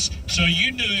 Chris. So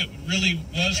you knew it really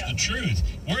was the truth.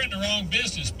 We're in the wrong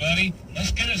business, buddy.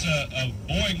 Let's get us a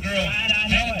boy and girl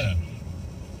panda.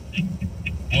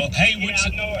 Well, hey,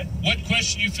 what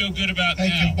question you feel good about now?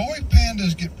 Can boy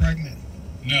pandas get pregnant?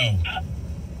 No.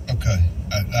 Okay.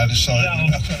 I just saw it.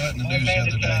 I saw that in the news the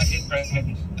other day.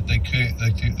 That they could.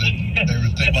 They were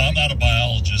thinking. Well, I'm not a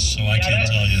biologist, so I can't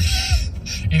tell you.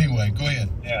 Anyway, go ahead.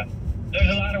 Yeah. There's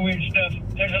a lot of weird stuff.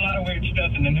 There's a lot of weird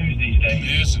stuff in the news these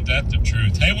days. Isn't that the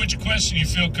truth? Hey, which question you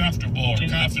feel comfortable or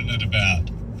confident about?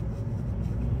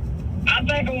 I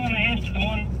think I want to answer the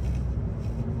one.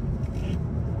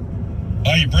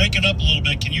 Oh, you're breaking up a little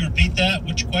bit. Can you repeat that?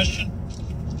 Which question?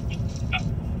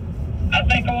 I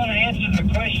think I want to answer the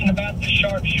question about the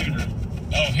sharpshooter.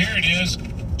 Oh, here it is.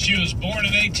 She was born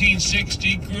in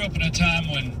 1860, grew up in a time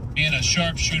when being a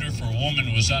sharpshooter for a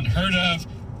woman was unheard of,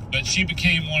 but she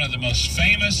became one of the most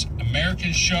famous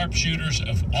American sharpshooters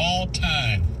of all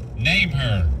time. Name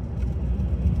her.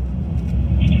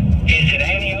 Is it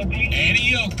Annie Oakley?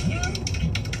 Annie Oakley.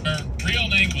 Her real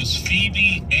name was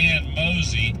Phoebe Ann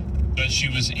Mosey, but she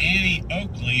was Annie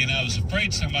Oakley, and I was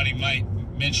afraid somebody might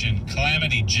mention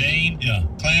Calamity Jane. Yeah.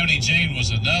 Calamity Jane was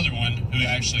another one who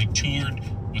actually toured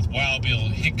with Wild Bill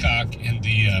Hickok in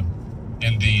the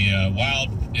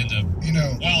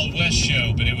Wild West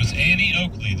show, but it was Annie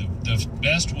Oakley, the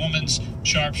best woman's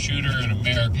sharpshooter in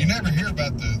America. You never hear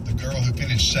about the girl who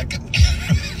finished second.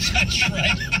 That's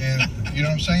right. And you know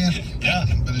what I'm saying? Yeah.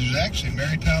 But it was actually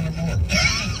Mary Tyler Moore.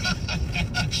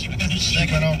 She finished She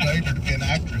second. went on later to be an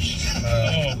actress.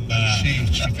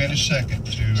 She finished second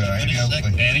to Annie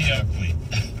Oakley. Annie Oakley.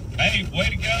 Hey, way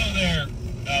to go there.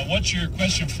 What's your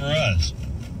question for us?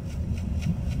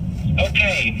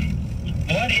 Okay.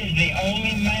 What is the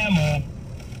only mammal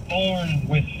born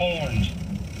with horns?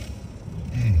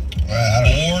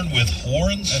 Born with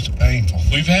horns? That's painful.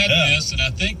 We've had this, and I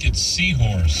think it's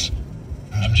seahorse.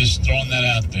 I'm just throwing that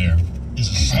out there.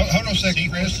 Hold on a second,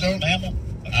 Chris. Mammal?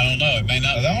 I don't know. It may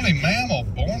not. The only mammal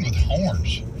born with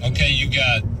horns. Okay, you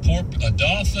got a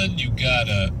dolphin. You got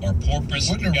or porpoise.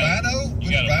 Wouldn't a rhino?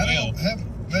 Would a rhino have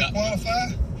that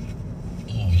qualify?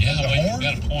 Oh yeah, wait, you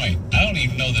got a point. I don't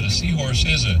even know that a seahorse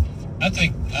is a. I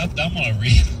think I'm gonna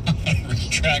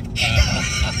retract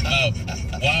my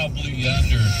wildly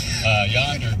yonder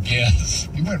guess.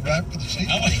 You went right for the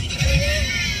seahorse.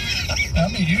 I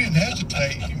mean, you didn't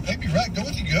hesitate. You may be right. Go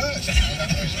with your gut.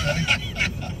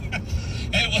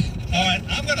 Hey, well, all right.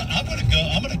 I'm gonna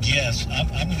guess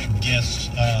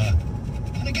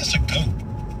a goat.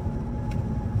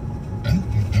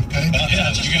 Okay.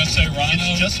 Yeah, you're gonna say rhino?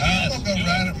 I'm gonna go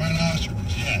right at rhinoceros.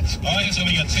 Yes. All right. So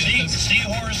we got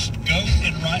seahorse, goat,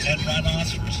 and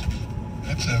rhinoceros.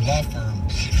 That's a law firm.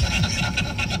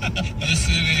 Yes,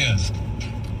 it is.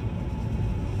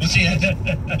 What's the answer?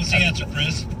 What's the answer,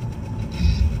 Chris?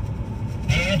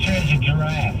 The answer is a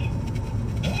giraffe.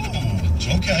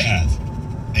 Oh, okay.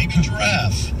 Maybe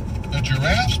giraffe. A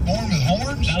giraffe's born with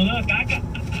horns? Now look,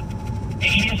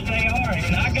 yes they are.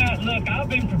 And I've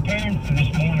been preparing for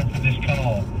this morning for this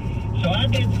call. So I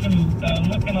did some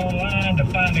looking online to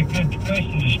find a good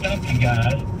question to stump you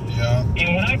guys. Yeah.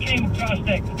 And when I came across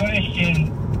that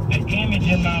question, the image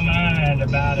in my mind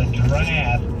about a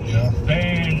giraffe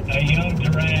bearing a young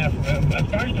giraffe,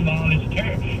 first of all,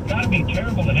 it's got to be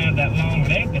terrible to have that long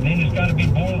neck, and then it's got to be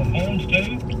born with horns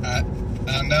too.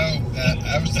 I know.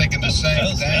 I was thinking the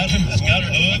same thing.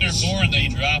 When they're born, they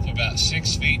drop about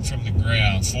 6 feet from the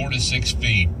ground, 4 to 6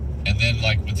 feet. And then,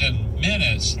 like, within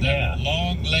minutes, they're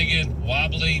long-legged,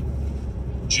 wobbly,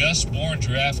 just-born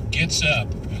giraffe gets up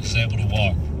and is able to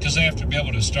walk. Because they have to be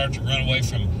able to start to run away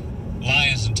from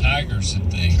lions and tigers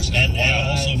and things. And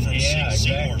also from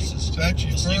seahorses. So that's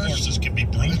your seahorses can be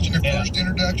brutal. That's your first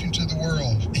introduction to the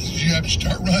world. You have to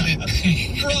start running. That's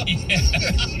it.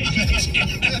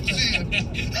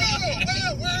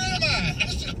 Oh, where am I?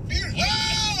 This is beautiful. Oh.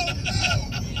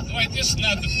 Wait, this is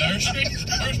not the nursery.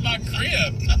 Where's my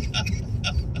crib?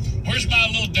 Where's my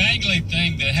little dangly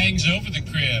thing that hangs over the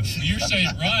crib? You're saying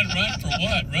run for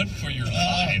what? Run for your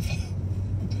life.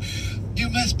 You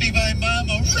must be my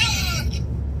mama. Run!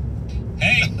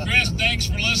 Hey, Chris, thanks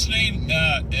for listening.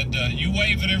 And you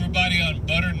wave at everybody on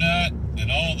Butternut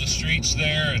and all the streets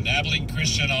there, and Abilene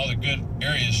Christian, all the good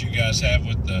areas you guys have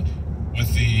with the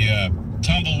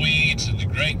tumbleweeds and the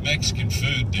great Mexican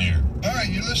food there. All right,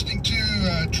 you're listening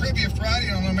to Trivia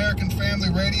Friday on American Family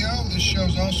Radio. This show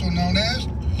is also known as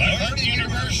Learning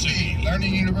University.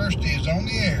 Learning University is on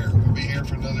the air. We'll be here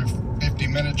for another 50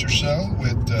 minutes or so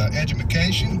with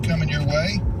education coming your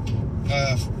way.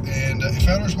 And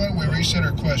fellas, why don't we reset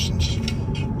our questions?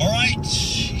 All right,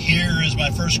 here is my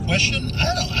first question.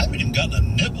 I haven't even gotten a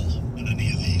nibble on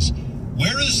any of these.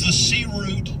 Where is the sea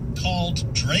route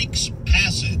called Drake's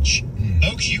Passage?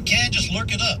 Folks, you can just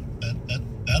look it up.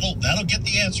 That'll get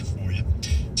the answer for you.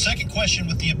 Second question,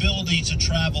 with the ability to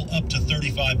travel up to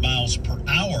 35 miles per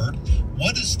hour,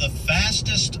 what is the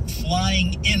fastest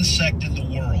flying insect in the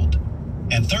world?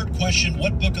 And third question,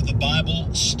 what book of the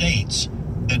Bible states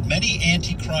that many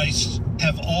antichrists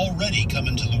have already come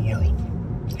into the world?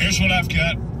 Here's what I've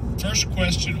got. First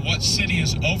question, what city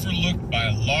is overlooked by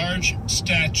a large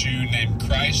statue named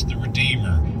Christ the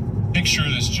Redeemer? Picture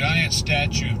this giant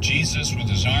statue of Jesus with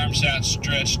his arms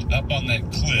outstretched up on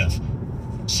that cliff.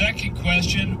 Second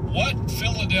question, what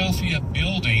Philadelphia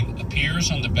building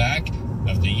appears on the back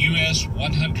of the U.S.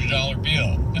 $100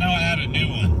 bill? And I'll add a new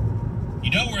one.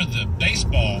 You know where the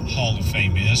Baseball Hall of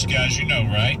Fame is, guys, you know,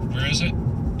 right? Where is it?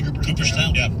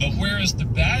 Cooperstown. Yeah, but where is the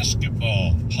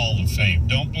Basketball Hall of Fame?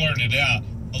 Don't blurt it out.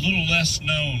 A little less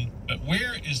known, but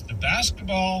where is the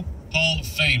Basketball Hall of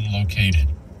Fame located?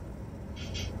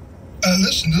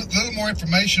 Listen, a little more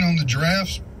information on the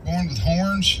giraffes born with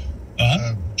horns.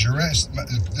 Giraffes,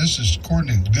 this is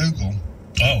according to Google.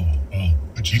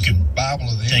 Which you can Bible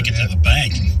of the take internet. it to the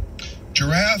bank.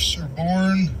 Giraffes are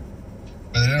born,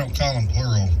 but they don't call them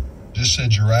plural. Just said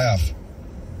giraffe.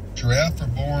 Giraffe are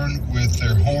born with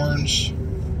their horns.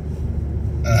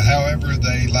 However,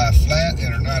 they lie flat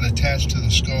and are not attached to the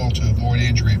skull to avoid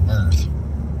injury at birth.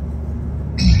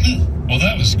 Well,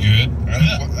 that was good.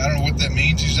 I don't know what that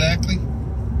means exactly.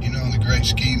 You know, in the great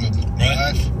scheme of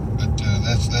life, but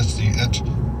that's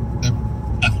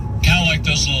kind of like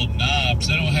those little knobs.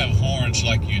 They don't have horns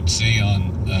like you'd see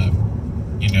on,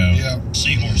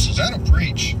 seahorses. That'll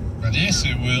preach. Right? Yes,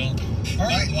 it will. All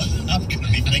right, I'm going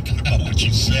to be thinking about what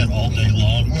you said all day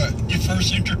long. What? Your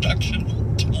first introduction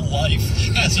to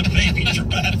life as a baby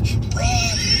giraffe.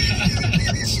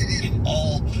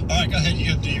 All right, go ahead.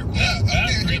 You do your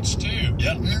that preach too.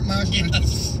 Yeah. My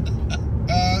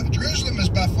Jerusalem is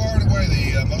by far and away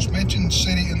the most mentioned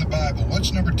city in the Bible.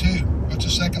 What's number 2? What's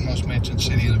the second most mentioned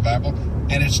city in the Bible?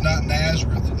 And it's not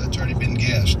Nazareth. That's already been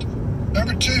guessed.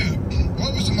 Number 2,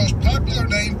 what was the most popular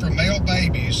name for male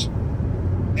babies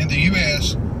in the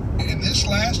U.S.? And this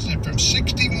lasted from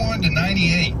 61 to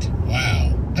 98.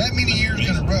 Wow. That many years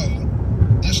in a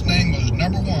row, this name was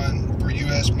number 1 for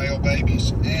U.S. male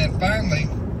babies. And finally,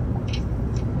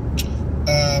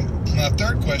 my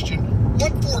third question,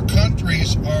 what 4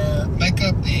 countries make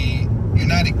up the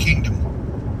United Kingdom,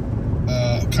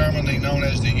 commonly known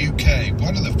as the UK?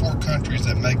 What are the 4 countries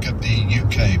that make up the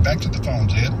UK? Back to the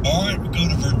phones, Ed. All right, we go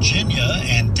to Virginia,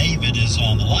 and David is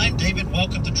on the line. David,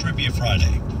 welcome to Trivia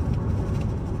Friday.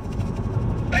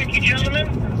 Thank you, gentlemen.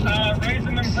 Raise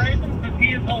him and praise him, because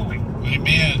he is holy.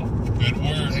 Amen. Good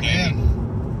word, Amen.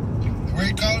 Where are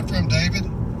you calling from, David?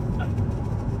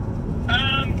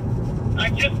 I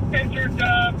just entered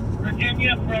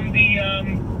Virginia from the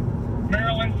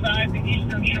Maryland side, the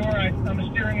Eastern Shore. I'm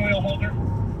a steering wheel holder.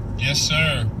 Yes,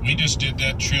 sir. We just did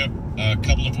that trip a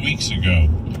couple of weeks ago.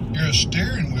 You're a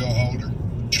steering wheel holder?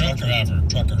 Truck driver.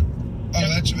 Trucker. Oh,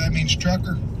 that means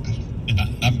trucker?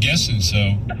 I'm guessing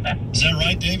so. Is that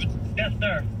right, David? Yes,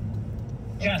 sir.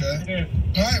 Yes, Okay. it is.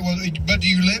 All right, well, but do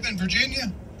you live in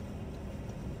Virginia?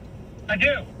 I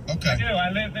do. Okay. I do.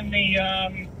 I live in the,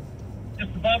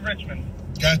 just above Richmond.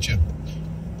 Gotcha.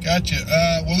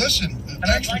 Well, listen. And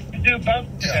I'd like to do both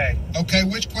today. Okay,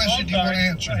 which question do you want to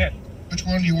answer? Go ahead. Which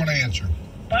one do you want to answer?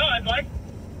 Well,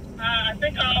 I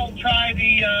think I'll try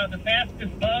the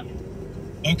fastest bug.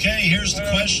 Okay, here's the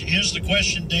question. Here's the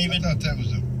question, David. I thought that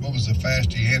was what was the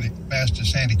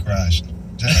fastest Antichrist?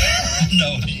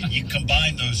 No, you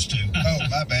combine those two. Oh,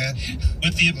 my bad.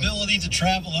 With the ability to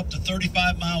travel up to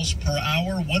 35 miles per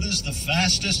hour, what is the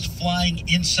fastest flying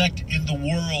insect in the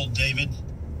world, David?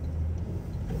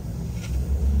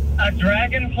 A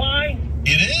dragonfly?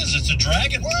 It is. It's a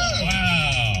dragonfly.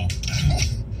 Wow.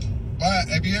 Why,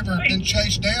 have you ever been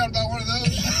chased down by one of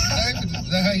those, David? Is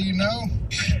that how you know?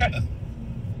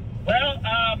 Well,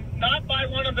 not by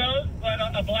one of those, but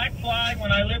a black fly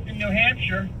when I lived in New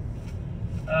Hampshire.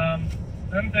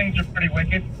 Them things are pretty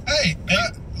wicked. Hey,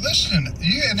 listen,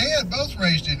 you and Ed both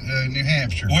raised in New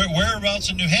Hampshire. Whereabouts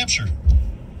in New Hampshire?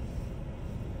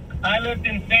 I lived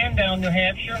in Sandown, New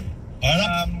Hampshire,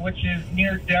 which is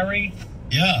near Derry.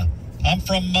 Yeah, I'm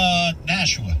from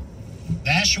Nashua,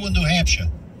 New Hampshire.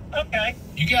 Okay.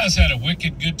 You guys had a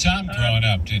wicked good time growing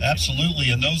up, didn't you? Absolutely,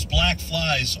 and those black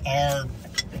flies are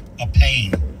a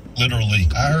pain, literally.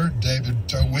 I heard David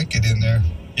so wicked in there.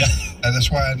 Yeah. And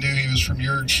that's why I knew he was from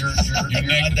your neck of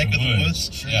the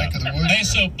woods. Your neck of the woods. Hey,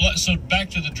 so back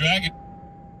to the dragon.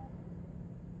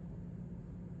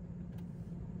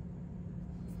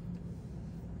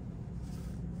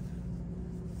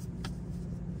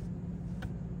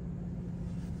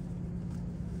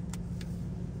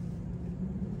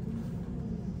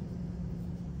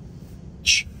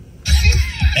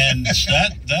 And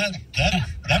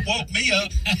that woke me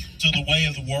up to the way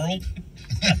of the world.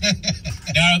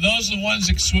 Now, are those the ones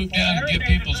that swoop down and get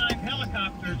people's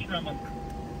helicopters from them?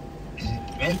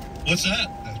 Oh, what's that?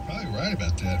 That's probably right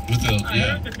about that. With the, I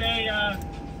heard that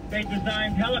they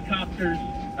designed helicopters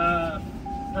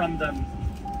from them,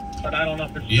 but I don't know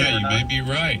if it's true yeah, or you not. may be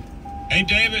right. Hey,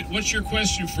 David, what's your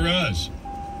question for us?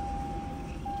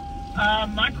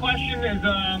 My question is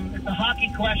it's a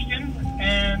hockey question,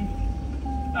 and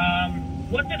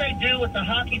what do they do with the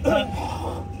hockey pucks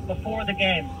before the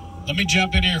game? Let me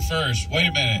jump in here first. Wait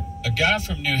a minute. A guy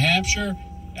from New Hampshire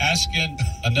asking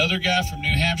another guy from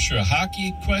New Hampshire a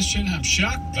hockey question? I'm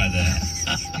shocked by that.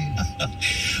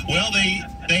 Well, they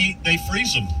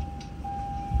freeze them.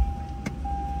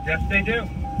 Yes, they do.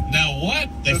 Now what?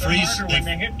 They freeze when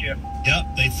they hit you.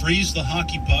 Yep, they freeze the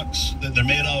hockey pucks. They're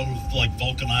made out of like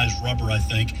vulcanized rubber, I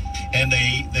think, and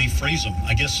they freeze them.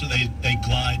 I guess so they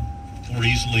glide more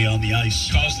easily on the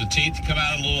ice. Cause the teeth to come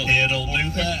out a little. It'll do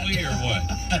that, or what?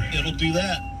 It'll do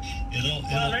that. It'll.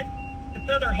 It's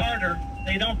other harder.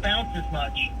 They don't bounce as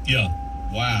much. Yeah.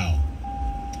 Wow.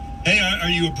 Hey, are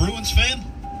you a Bruins fan?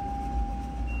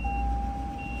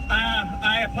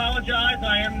 I apologize.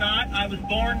 I am not. I was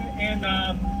born in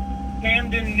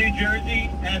Camden, New Jersey,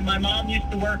 and my mom used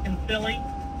to work in Philly.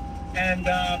 And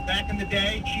back in the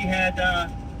day, she had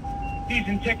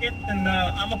season tickets, and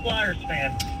I'm a Flyers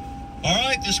fan. All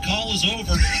right, this call is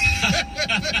over.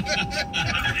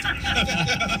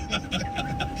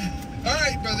 All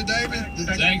right, Brother David.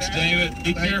 Thanks, David.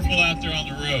 Be careful out there on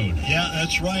the road. Yeah,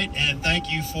 that's right. And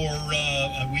thank you for,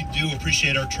 we do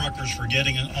appreciate our truckers for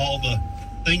getting all the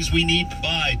things we need to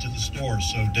buy to the store.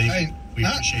 So, David, we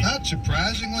appreciate it. Not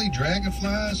surprisingly,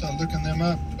 dragonflies, I'm looking them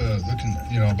up, about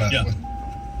what,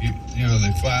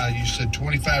 they fly, you said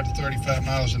 25 to 35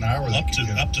 miles an hour.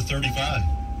 Up to 35.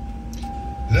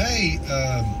 They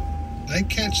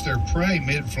catch their prey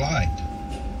mid-flight.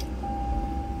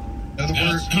 In other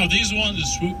words, are these the ones that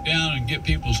swoop down and get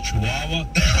people's chihuahua while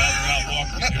they're out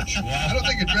walking their chihuahua? I don't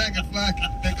think a dragonfly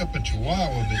can pick up a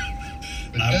chihuahua,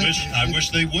 but I wish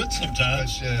they would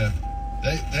sometimes.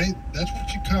 That's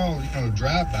what you call,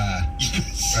 drive-by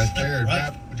right there.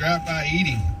 Right. Drive-by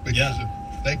eating, because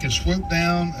they can swoop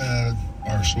down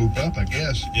or swoop up, I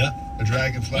guess. Yeah. A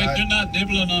dragonfly. Wait, they're not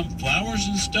nibbling on flowers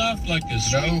and stuff like a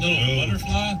sweet little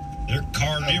butterfly? They're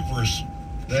carnivorous.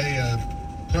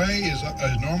 Prey is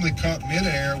normally caught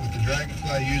midair, with the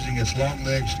dragonfly using its long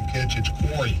legs to catch its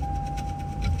quarry.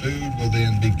 The food will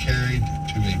then be carried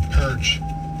to a perch.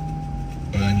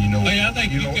 And you know what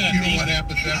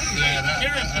happens after that.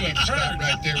 I need to stop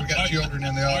right there. We got children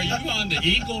in the audience. Are you on the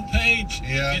Eagle page?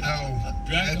 Yeah, no.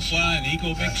 Dragonfly and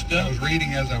Eagle mixed up? I was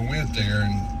reading as I went there.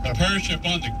 And a perch up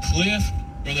on the cliff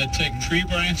where they take tree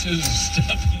branches and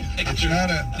stuff. It's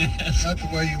not the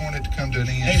way you want it to come to an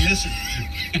end. Hey, listen.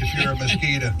 If you're a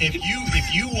mosquito.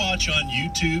 If you watch on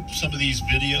YouTube some of these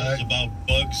videos about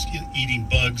bugs eating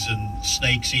bugs and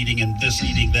snakes eating and this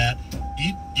eating that,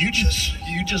 you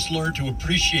just learn to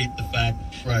appreciate the fact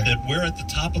that we're at the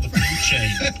top of the food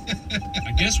chain.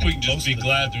 I guess we can just be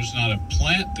glad there's not a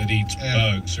plant that eats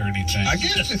bugs or anything. I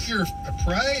guess if you're a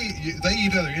prey, they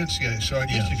eat other insects. So I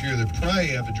guess if you're the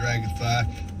prey of a dragonfly,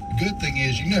 the good thing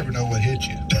is you never know what hits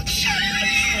you. That's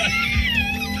right.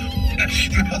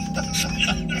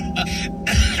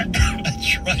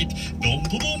 That's right.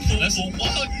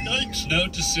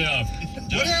 Note to self.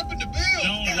 What happened to Bill?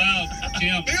 Don't allow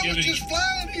Tim Bill was just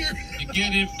flying here.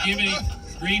 to give him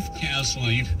grief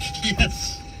counseling.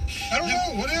 Yes. I don't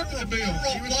know. What happened to Bill? We were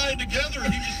all flying together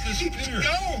and he just disappeared.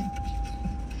 Gone.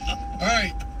 All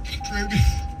right.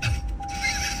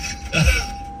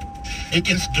 It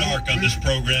gets dark on this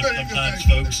program sometimes,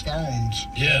 folks. Phones.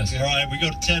 Yes. All right, we go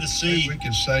to Tennessee. We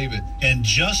can save it. And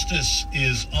Justice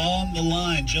is on the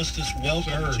line. Justice,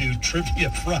 welcome to Trivia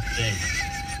Friday.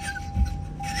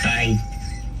 Hi.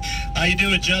 How you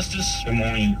doing, Justice? Good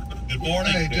morning. Good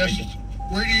morning. Hey, Justice,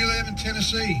 where do you live in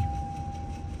Tennessee?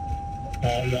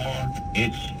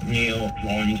 It's near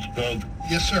Lawrenceburg.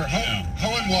 Yes, sir.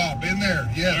 Hohenwald, been there.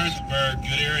 Yes. Lawrenceburg,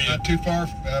 good area. Not too far,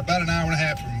 about an hour and a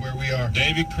half from where we are.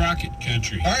 David Crockett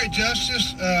country. All right,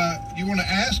 Justice, you want to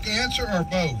ask, answer, or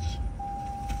both?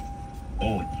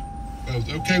 Both. Both.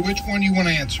 Okay, which one you want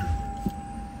to answer?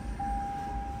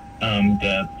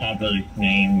 The popular's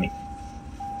name.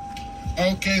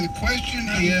 Okay, the question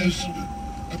is,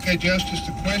 okay, Justice,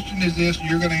 the question is this, and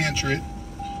you're going to answer it.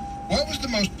 What was the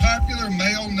most popular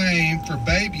male name for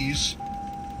babies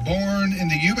born in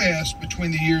the U.S.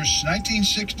 between the years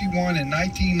 1961 and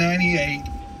 1998?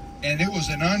 And it was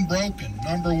an unbroken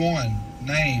number one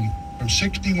name from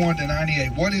 61 to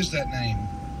 98. What is that name?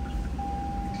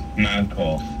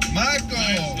 Michael. Nicely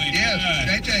yes,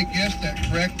 JJ guessed that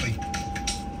correctly.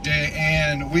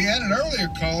 And we had an earlier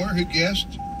caller who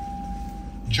guessed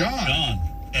John.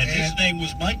 And his name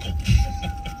was Michael.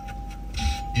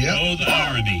 Yeah. Oh, the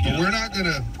irony. But we're not going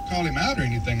to call him out or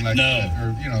anything like that.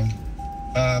 Or,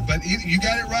 but you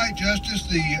got it right, Justice.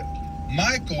 The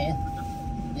Michael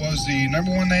was the number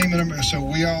one name in America. So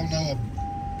we all know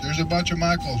there's a bunch of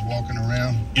Michaels walking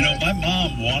around. You know, my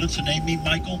mom wanted to name me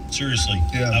Michael. Seriously.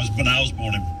 Yeah. When I was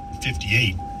born in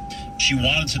 58. She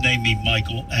wanted to name me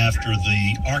Michael after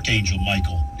the Archangel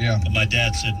Michael. Yeah. But my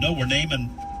dad said, no, we're naming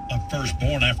a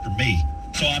firstborn after me.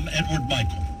 So I'm Edward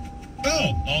Michael.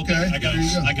 Oh, okay. I got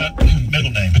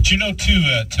middle name. But you know,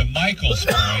 to Michael's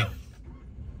point,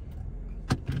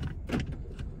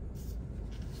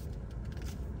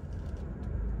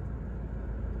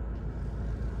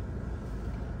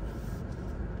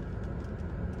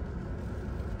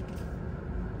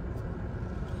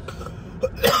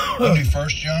 Only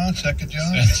first John, second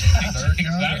John, third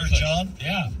John. Third John?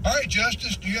 Yeah. All right,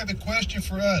 Justice, do you have a question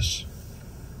for us?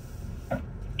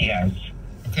 Yes.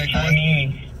 Okay, go How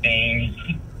ahead.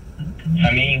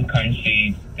 many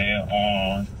countries there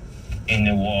are in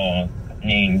the world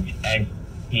named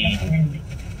S-T-N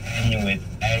with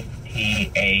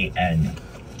S-T-A-N?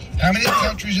 How many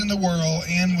countries in the world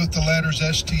end with the letters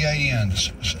S-T-A-N?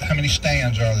 How many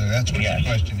stands are there? That's what the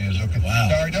question is. Okay. Wow.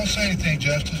 Sorry, don't say anything,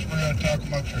 Justice. We're going to talk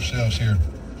amongst ourselves here.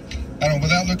 I don't.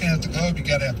 Without looking at the globe, you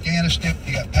got Afghanistan,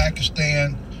 you got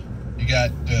Pakistan, you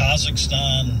got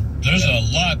Kazakhstan. There's a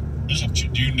lot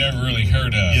you never really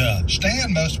heard of. Yeah.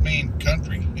 Stan must mean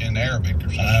country in Arabic or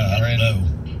something. I don't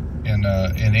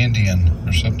know. In Indian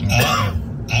or something like that.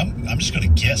 I'm just going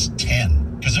to guess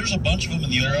 10 because there's a bunch of them in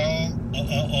the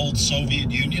old Soviet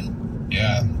Union.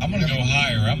 Yeah, I'm going to go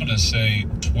higher. I'm going to say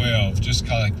 12, just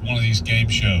kind of like one of these game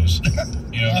shows.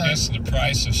 You know, guessing the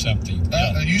price of something.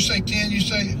 You say 10, you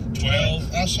say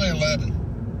 12. I'll say 11.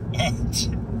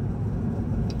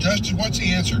 Justin, what's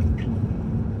the answer?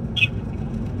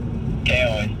 There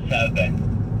are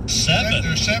 7. 7?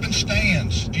 There are 7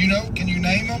 stands. Do you know? Can you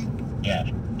name them? Yeah.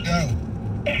 Go.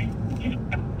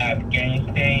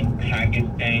 Afghanistan,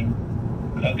 Pakistan,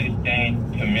 Kyrgyzstan,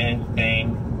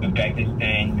 Turkmenistan,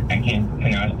 Uzbekistan. I can't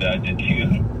pronounce the other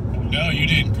 2. No, you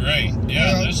did great.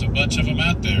 Yeah, Well, there's a bunch of them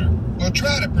out there. Well,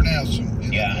 try to pronounce them.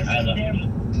 Yeah, I love them.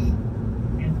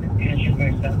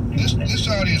 This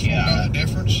audience won't know the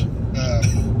difference,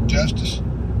 Justice.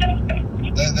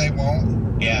 They won't.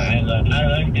 Yeah, I love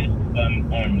this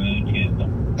on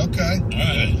YouTube. Okay. All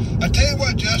right. I tell you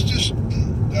what, Justice,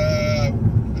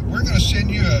 we're going to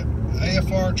send you a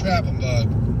AFR travel mug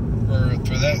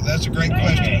for that. That's a great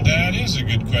question. That is a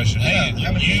good question. Hey,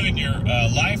 Yeah, you and your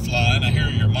Lifeline, I hear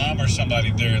your mom or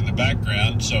somebody there in the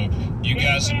background. So you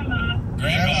guys,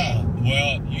 Grandma.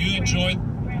 Well, you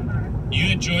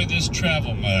enjoyed this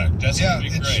travel mug. That's going to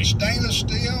be great. It's stainless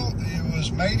steel. It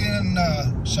was made in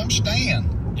some stand.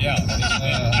 Yeah.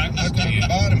 Looking at the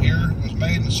bottom here, it was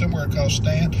made in somewhere called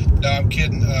Stan. No, I'm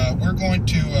kidding. We're going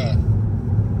to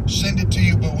send it to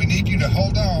you, but we need you to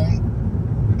hold on,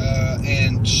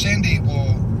 and Cindy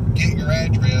will get your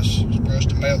address for us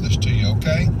to mail this to you,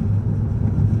 okay?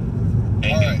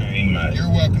 Thank you very much. You're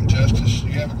welcome, Justice.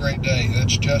 You have a great day.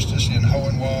 That's Justice in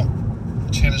Hohenwald,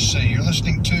 Tennessee. You're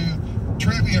listening to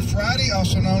Trivia Friday,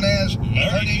 also known as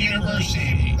Learning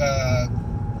University.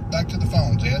 Back to the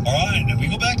phones, Ed. All right, we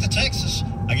go back to Texas.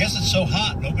 I guess it's so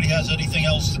hot, nobody has anything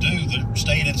else to do. They're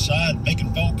staying inside,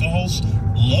 making phone calls.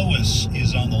 Lois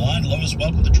is on the line. Lois,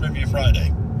 welcome to Trivia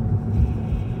Friday.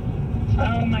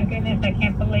 Oh, my goodness, I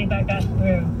can't believe I got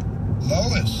through.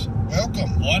 Lois,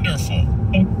 welcome. Wonderful.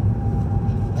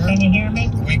 Can you hear me?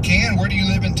 We can. Where do you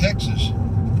live in Texas?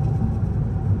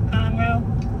 Conroe.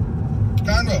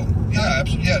 Conroe. Yeah,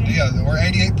 absolutely. Yeah. We're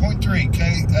 88.3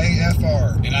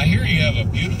 KAFR. And I hear you have a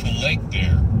beautiful lake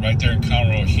there, right there in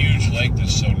Conroe, a huge lake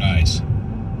that's so nice.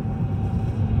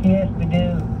 Yes, we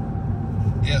do.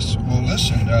 Yes. Well,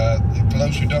 listen, for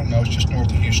those who don't know, it's just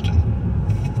north of Houston.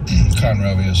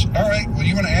 Conroe is. All right. Well,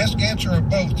 you want to ask, answer, or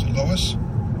both, Lois?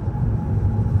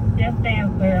 Just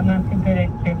answer. I'm not too good at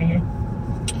trivia.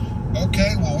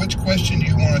 Okay. Well, which question do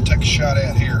you want to take a shot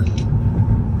at here?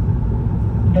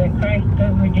 The Christ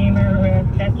the Redeemer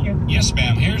statue? Yes,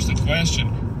 ma'am. Here's the question.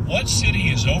 What city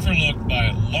is overlooked by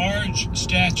a large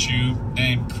statue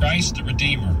named Christ the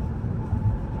Redeemer?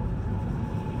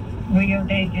 Rio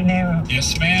de Janeiro.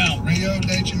 Yes, ma'am. Rio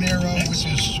de Janeiro, which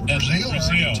is Brazil or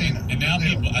Argentina? And now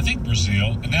people, I think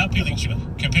Brazil, and now people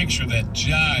can picture that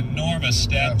ginormous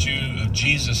statue of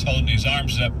Jesus holding his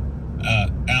arms up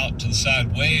out to the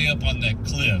side, way up on that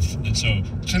cliff. And so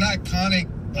it's an iconic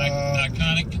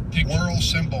picture. World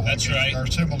symbol. That's right. Our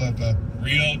symbol of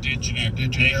Rio de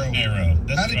Janeiro.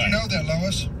 That's How did you know that,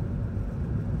 Lois?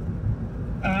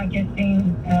 I just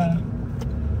seen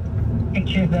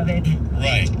pictures of it.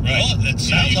 Right. Well, it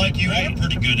sounds like you are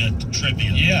pretty good at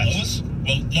trivia, yes. Lois.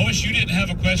 Well, Lois, you didn't have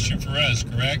a question for us,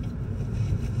 correct?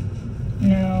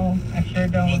 No, I sure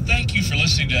don't. Well, thank you for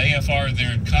listening to AFR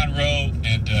there in Conroe,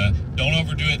 and don't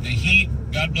overdo it in the heat.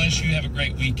 God bless you. Have a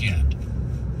great weekend.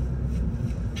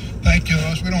 Thank you,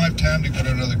 Lois. We don't have time to go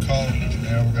to another call.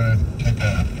 Now we're going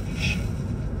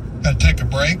to take a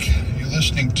break. You're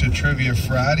listening to Trivia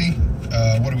Friday.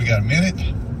 What do we got, a minute?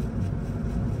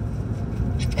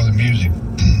 For the music.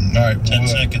 All right. 10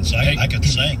 seconds. I could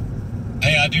sing.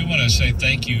 Hey, I do want to say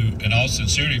thank you in all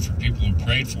sincerity for people who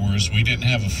prayed for us. We didn't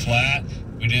have a flat.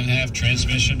 We didn't have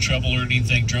transmission trouble or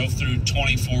anything. Drove through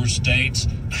 24 states,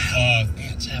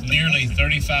 nearly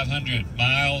 3,500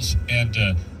 miles, and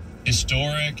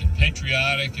historic and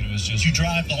patriotic, and it was just... Did you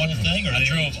drive the whole thing? Or I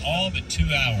drove all but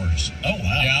 2 hours. Oh,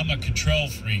 wow. Yeah, I'm a control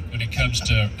freak when it comes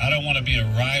to... I don't want to be a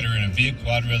rider in a vehicle.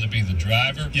 I'd rather be the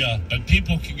driver. Yeah. But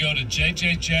people can go to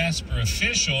JJ Jasper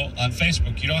Official on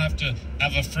Facebook. You don't have to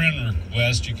have a friend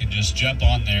request. You can just jump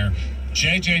on there.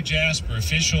 JJ Jasper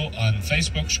Official on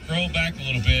Facebook. Scroll back a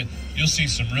little bit. You'll see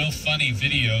some real funny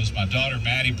videos. My daughter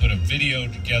Maddie put a video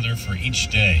together for each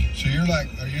day. So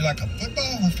are you like a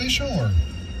football official, or...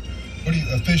 What do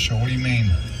you mean?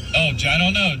 Oh, I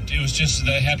don't know. It was just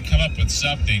they had to come up with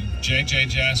something. JJ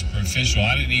Jasper Official.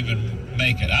 I didn't even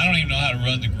make it. I don't even know how to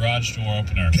run the garage door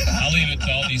opener. I'll leave it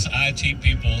to all these IT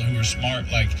people who are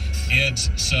smart, like Ed's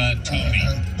son, Tony.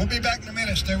 We'll be back in a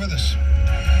minute. Stay with us.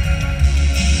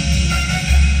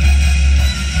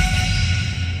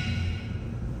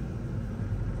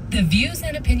 The views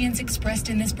and opinions expressed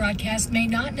in this broadcast may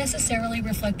not necessarily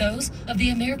reflect those of the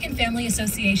American Family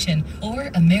Association or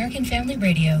American Family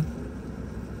Radio.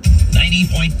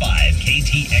 90.5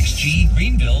 KTXG,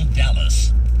 Greenville,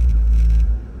 Dallas.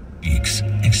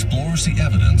 Explores the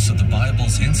evidence of the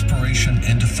Bible's inspiration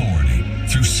and authority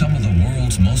through some of the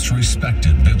world's most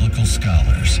respected biblical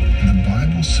scholars. The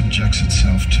Bible subjects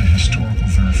itself to historical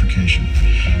verification.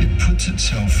 It puts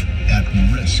itself at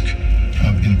risk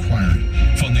of inquiry.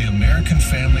 From the American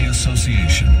Family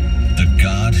Association, The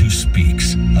God Who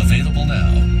Speaks. Available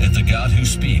now at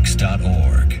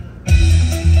thegodwhospeaks.org.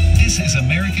 This is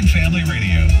American Family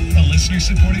Radio, a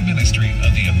listener-supported ministry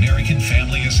of the American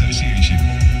Family Association.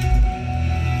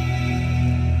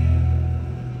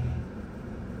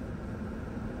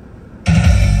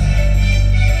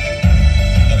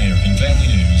 American Family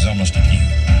News, almost a few.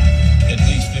 At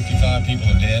least 55 people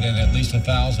are dead and at least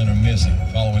 1,000 are missing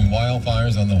following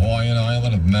wildfires on the Hawaiian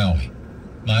island of Maui.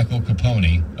 Michael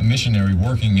Capone, a missionary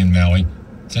working in Maui,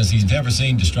 says he's never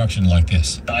seen destruction like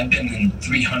this. I've been in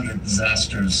 300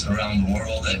 disasters around the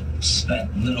world. I've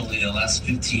spent literally the last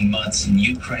 15 months in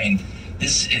Ukraine.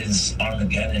 This is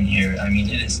Armageddon here. I mean,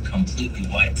 it is completely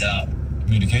wiped out.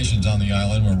 Communications on the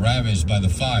island were ravaged by the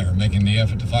fire, making the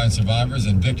effort to find survivors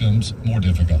and victims more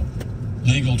difficult.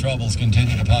 Legal troubles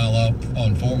continue to pile up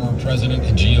on former President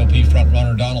and GOP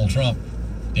frontrunner Donald Trump.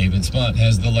 David Spunt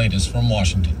has the latest from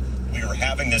Washington. we are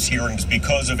having this hearing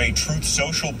because of a Truth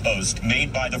Social post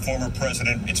made by the former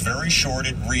president. It's very short.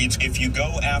 It reads, "If you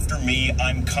go after me,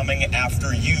 I'm coming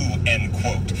after you," end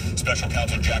quote. Special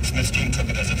counsel Jack Smith's team took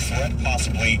it as a threat,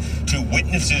 possibly to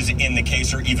witnesses in the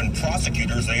case or even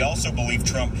prosecutors. They also believe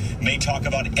Trump may talk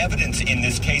about evidence in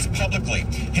this case publicly.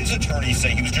 His attorneys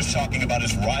say he was just talking about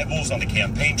his rivals on the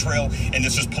campaign trail, and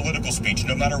this is political speech.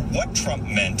 No matter what Trump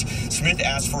meant, Smith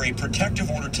asked for a protective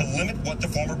order to limit what the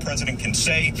former president can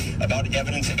say about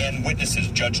evidence and witnesses.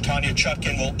 Judge Tanya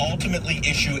Chutkan will ultimately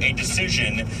issue a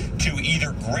decision to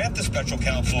either grant the special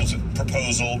counsel's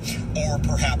proposal or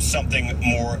perhaps something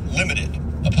more limited.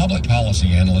 A public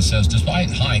policy analyst says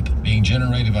despite hype being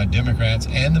generated by Democrats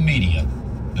and the media,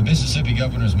 the Mississippi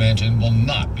governor's mansion will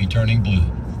not be turning blue.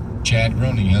 Chad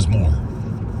Groening has more.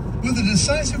 With a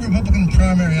decisive Republican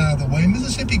primary out of the way,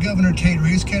 Mississippi Governor Tate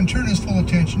Reeves can turn his full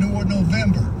attention toward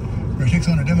November, where he takes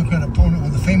on a Democrat opponent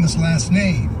with a famous last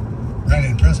name.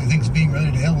 Brandon Presley thinks being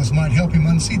related to Elvis might help him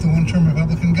unseat the one-term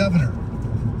Republican governor.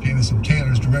 Jamison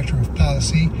Taylor is Director of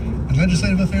Policy and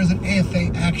Legislative Affairs at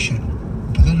AFA Action,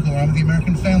 a political arm of the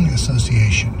American Family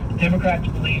Association. Democrats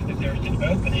believe that there's an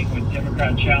opening with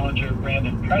Democrat challenger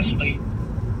Brandon Presley.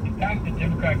 In fact, the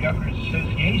Democrat Governors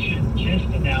Association just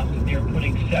announced that they're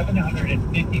putting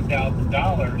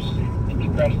 $750,000 into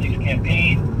Presley's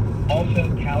campaign. Also,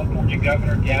 California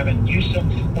Governor Gavin Newsom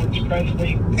supports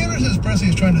Presley. Taylor says Presley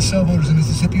is trying to sell voters in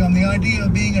Mississippi on the idea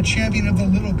of being a champion of the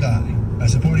little guy by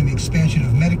supporting the expansion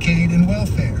of Medicaid and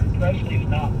welfare. Presley is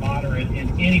not moderate in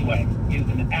any way. He is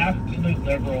an absolute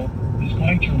liberal who's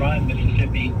going to run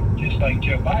Mississippi just like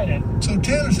Joe Biden. So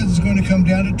Taylor says it's going to come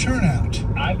down to turnout.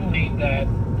 I believe that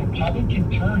Republican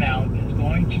turnout is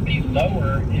going to be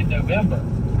lower in November.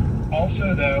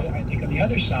 Also, though, I think on the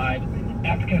other side,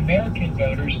 African-American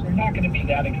voters are not going to be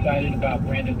that excited about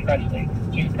Brandon Presley.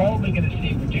 So you're probably going to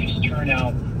see reduced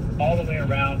turnout all the way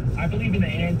around. I believe in the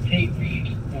end, Tate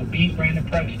Reeves will beat Brandon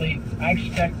Presley. I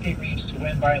expect Tate Reeves to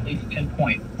win by at least 10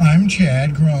 points. I'm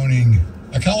Chad Groening.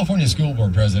 A California school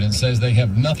board president says they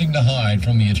have nothing to hide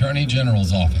from the Attorney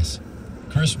General's office.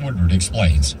 Chris Woodward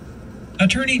explains.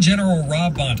 Attorney General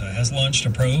Rob Bonta has launched a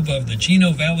probe of the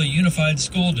Chino Valley Unified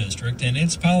School District and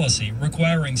its policy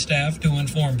requiring staff to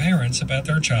inform parents about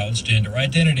their child's gender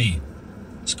identity.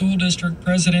 School District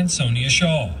President Sonia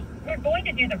Shaw. We're going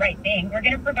to do the right thing. We're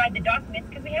going to provide the documents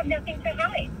because we have nothing to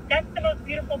hide. That's the most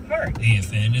beautiful part.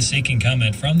 AFN is seeking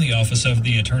comment from the Office of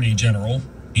the Attorney General.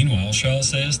 Meanwhile, Shaw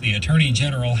says the Attorney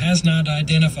General has not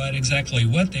identified exactly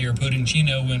what they are putting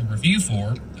Chino in review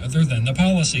for, other than the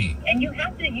policy. And you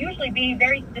have to usually be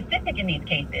very specific in these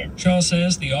cases. Shaw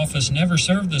says the office never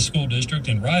served the school district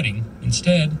in writing.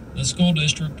 Instead, the school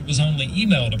district was only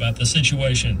emailed about the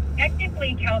situation.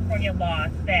 Technically, California law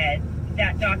says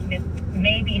that documents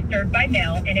may be served by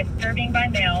mail, and if serving by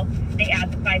mail, they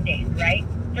add the 5 days, right?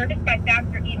 Service by fax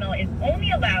or email is only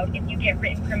allowed if you get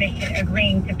written permission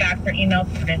agreeing to fax or email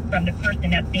service from the person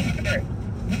that's being served.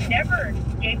 We never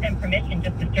gave them permission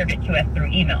just to serve it to us through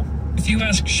email. If you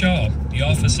ask Shaw, the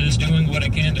office is doing what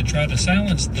it can to try to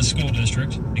silence the school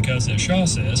district because, as Shaw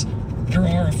says, there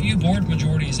are a few board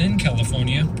majorities in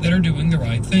California that are doing the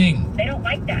right thing. They don't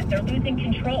like that. They're losing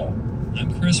control.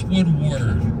 I'm Chris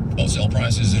Woodward. Wholesale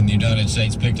prices in the United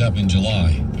States picked up in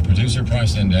July. The Producer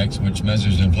Price Index, which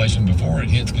measures inflation before it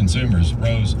hits consumers,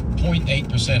 rose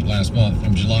 0.8% last month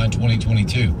from July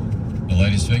 2022. The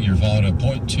latest figure followed a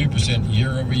 0.2%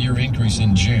 year-over-year increase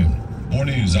in June. More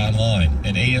news online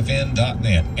at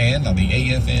afn.net and on the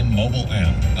AFN mobile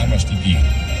app. I'm Rusty Pugh.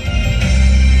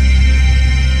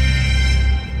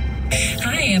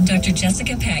 Hi, I'm Dr.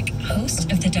 Jessica Peck,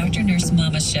 host of the Dr. Nurse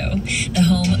Mama Show, the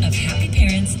home of happy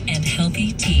parents and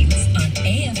healthy teens on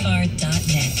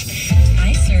AFR.net.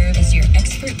 I serve as your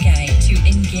expert guide to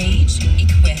engage,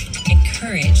 equip,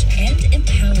 encourage, and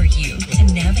empower you to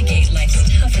navigate life's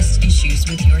toughest issues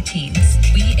with your teens.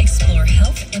 We explore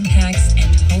health impacts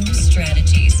and home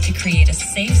strategies to create a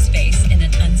safe space in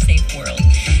an unsafe world.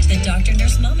 The Dr.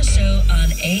 Nurse Mama Show on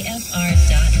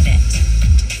AFR.net.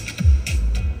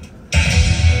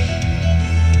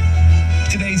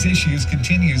 Today's Issues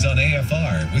continues on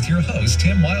AFR with your host,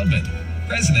 Tim Wildman,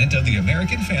 President of the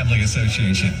American Family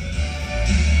Association.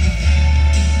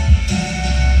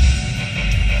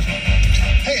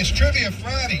 Hey, it's Trivia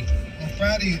Friday. On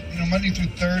Friday, Monday through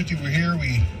Thursday, we're here.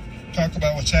 We talk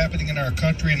about what's happening in our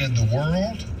country and in the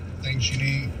world, things you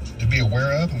need to be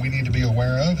aware of and we need to be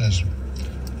aware of as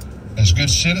good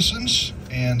citizens.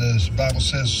 And as the Bible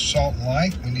says, salt and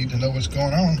light, we need to know what's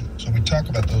going on. So we talk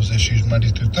about those issues Monday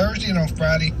through Thursday. And on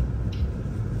Friday,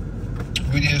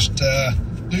 we just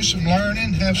do some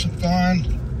learning, have some fun.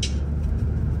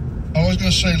 Oh, was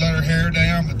going to say let her hair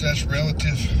down, but that's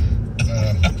relative,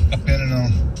 depending on,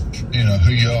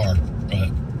 who you are. Right.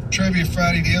 Trivia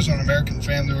Friday it is on American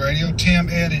Family Radio. Tim,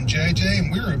 Ed, and JJ,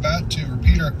 and we're about to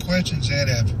repeat our questions that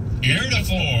have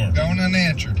heretofore gone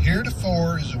unanswered.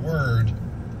 Heretofore is a word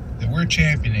that we're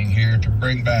championing here to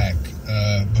bring back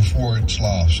before it's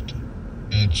lost.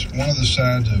 It's one of the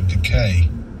signs of decay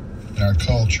in our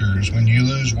culture is when you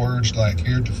lose words like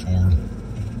heretofore,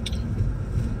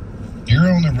 you're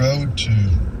on the road to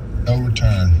no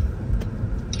return.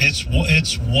 It's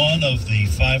one of the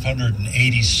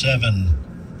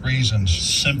 587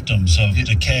 symptoms of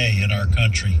decay in our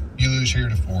country. You lose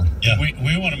heretofore. Yeah.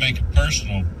 We want to make a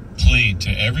personal plea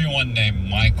to everyone named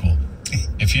Michael.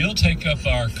 If you'll take up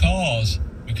our cause,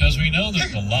 because we know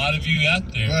there's a lot of you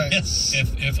out there. Right. Yes.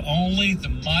 If only the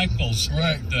Michaels,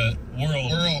 the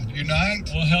world unite,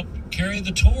 will help carry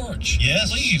the torch.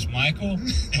 Yes. Please, Michael.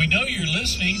 We know you're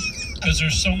listening because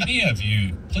there's so many of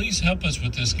you. Please help us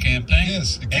with this campaign.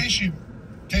 Yes. In case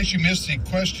you missed the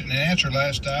question and answer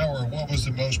last hour, what was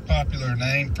the most popular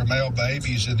name for male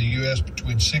babies in the U.S.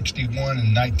 between 61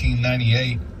 and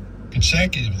 1998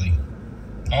 consecutively?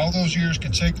 All those years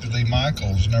consecutively,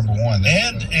 Michael's number one.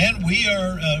 And we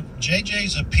are,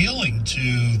 JJ's appealing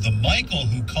to the Michael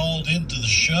who called into the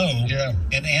show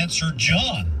and answered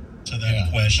John to that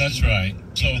question. That's right.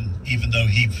 So even though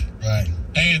he... Right.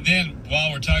 Hey, and then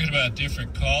while we're talking about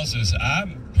different causes,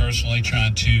 I'm personally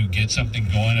trying to get something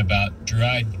going about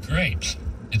dried grapes.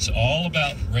 It's all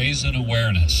about raising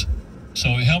awareness. So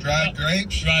help dried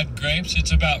grapes. Dried grapes.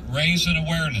 It's about raising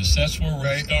awareness. That's where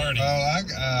we're starting.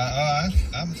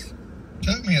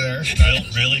 Took me there.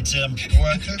 Really, Tim?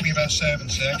 Well, it took me about 7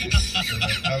 seconds.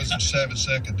 I was in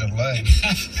 7-second delay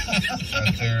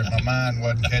right there. My mind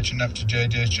wasn't catching up to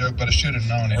JJ's joke, but I should have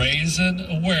known it. Raising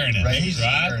awareness.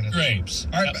 Dried grapes.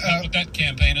 All right, help with that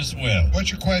campaign as well.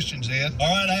 What's your questions, Ed? All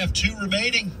right, I have 2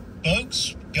 remaining,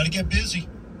 folks. Got to get busy.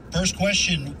 First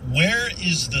question: where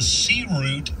is the sea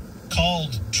route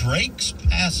called Drake's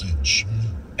Passage?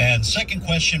 And second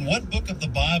question: what book of the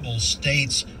Bible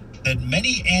states that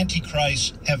many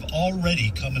antichrists have already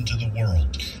come into the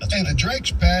world? Hey, the Drake's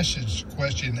Passage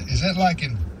question, is that like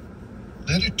in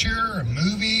literature or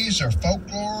movies or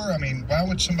folklore? I mean, why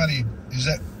would somebody, is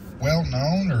that well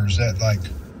known, or is that like...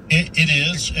 It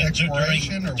is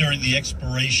exploration during the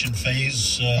exploration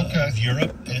phase of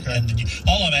Europe. And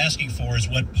all I'm asking for is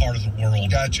what part of the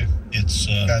world Gotcha. It's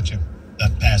Gotcha.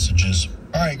 that passage is.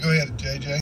 All right, go ahead, JJ.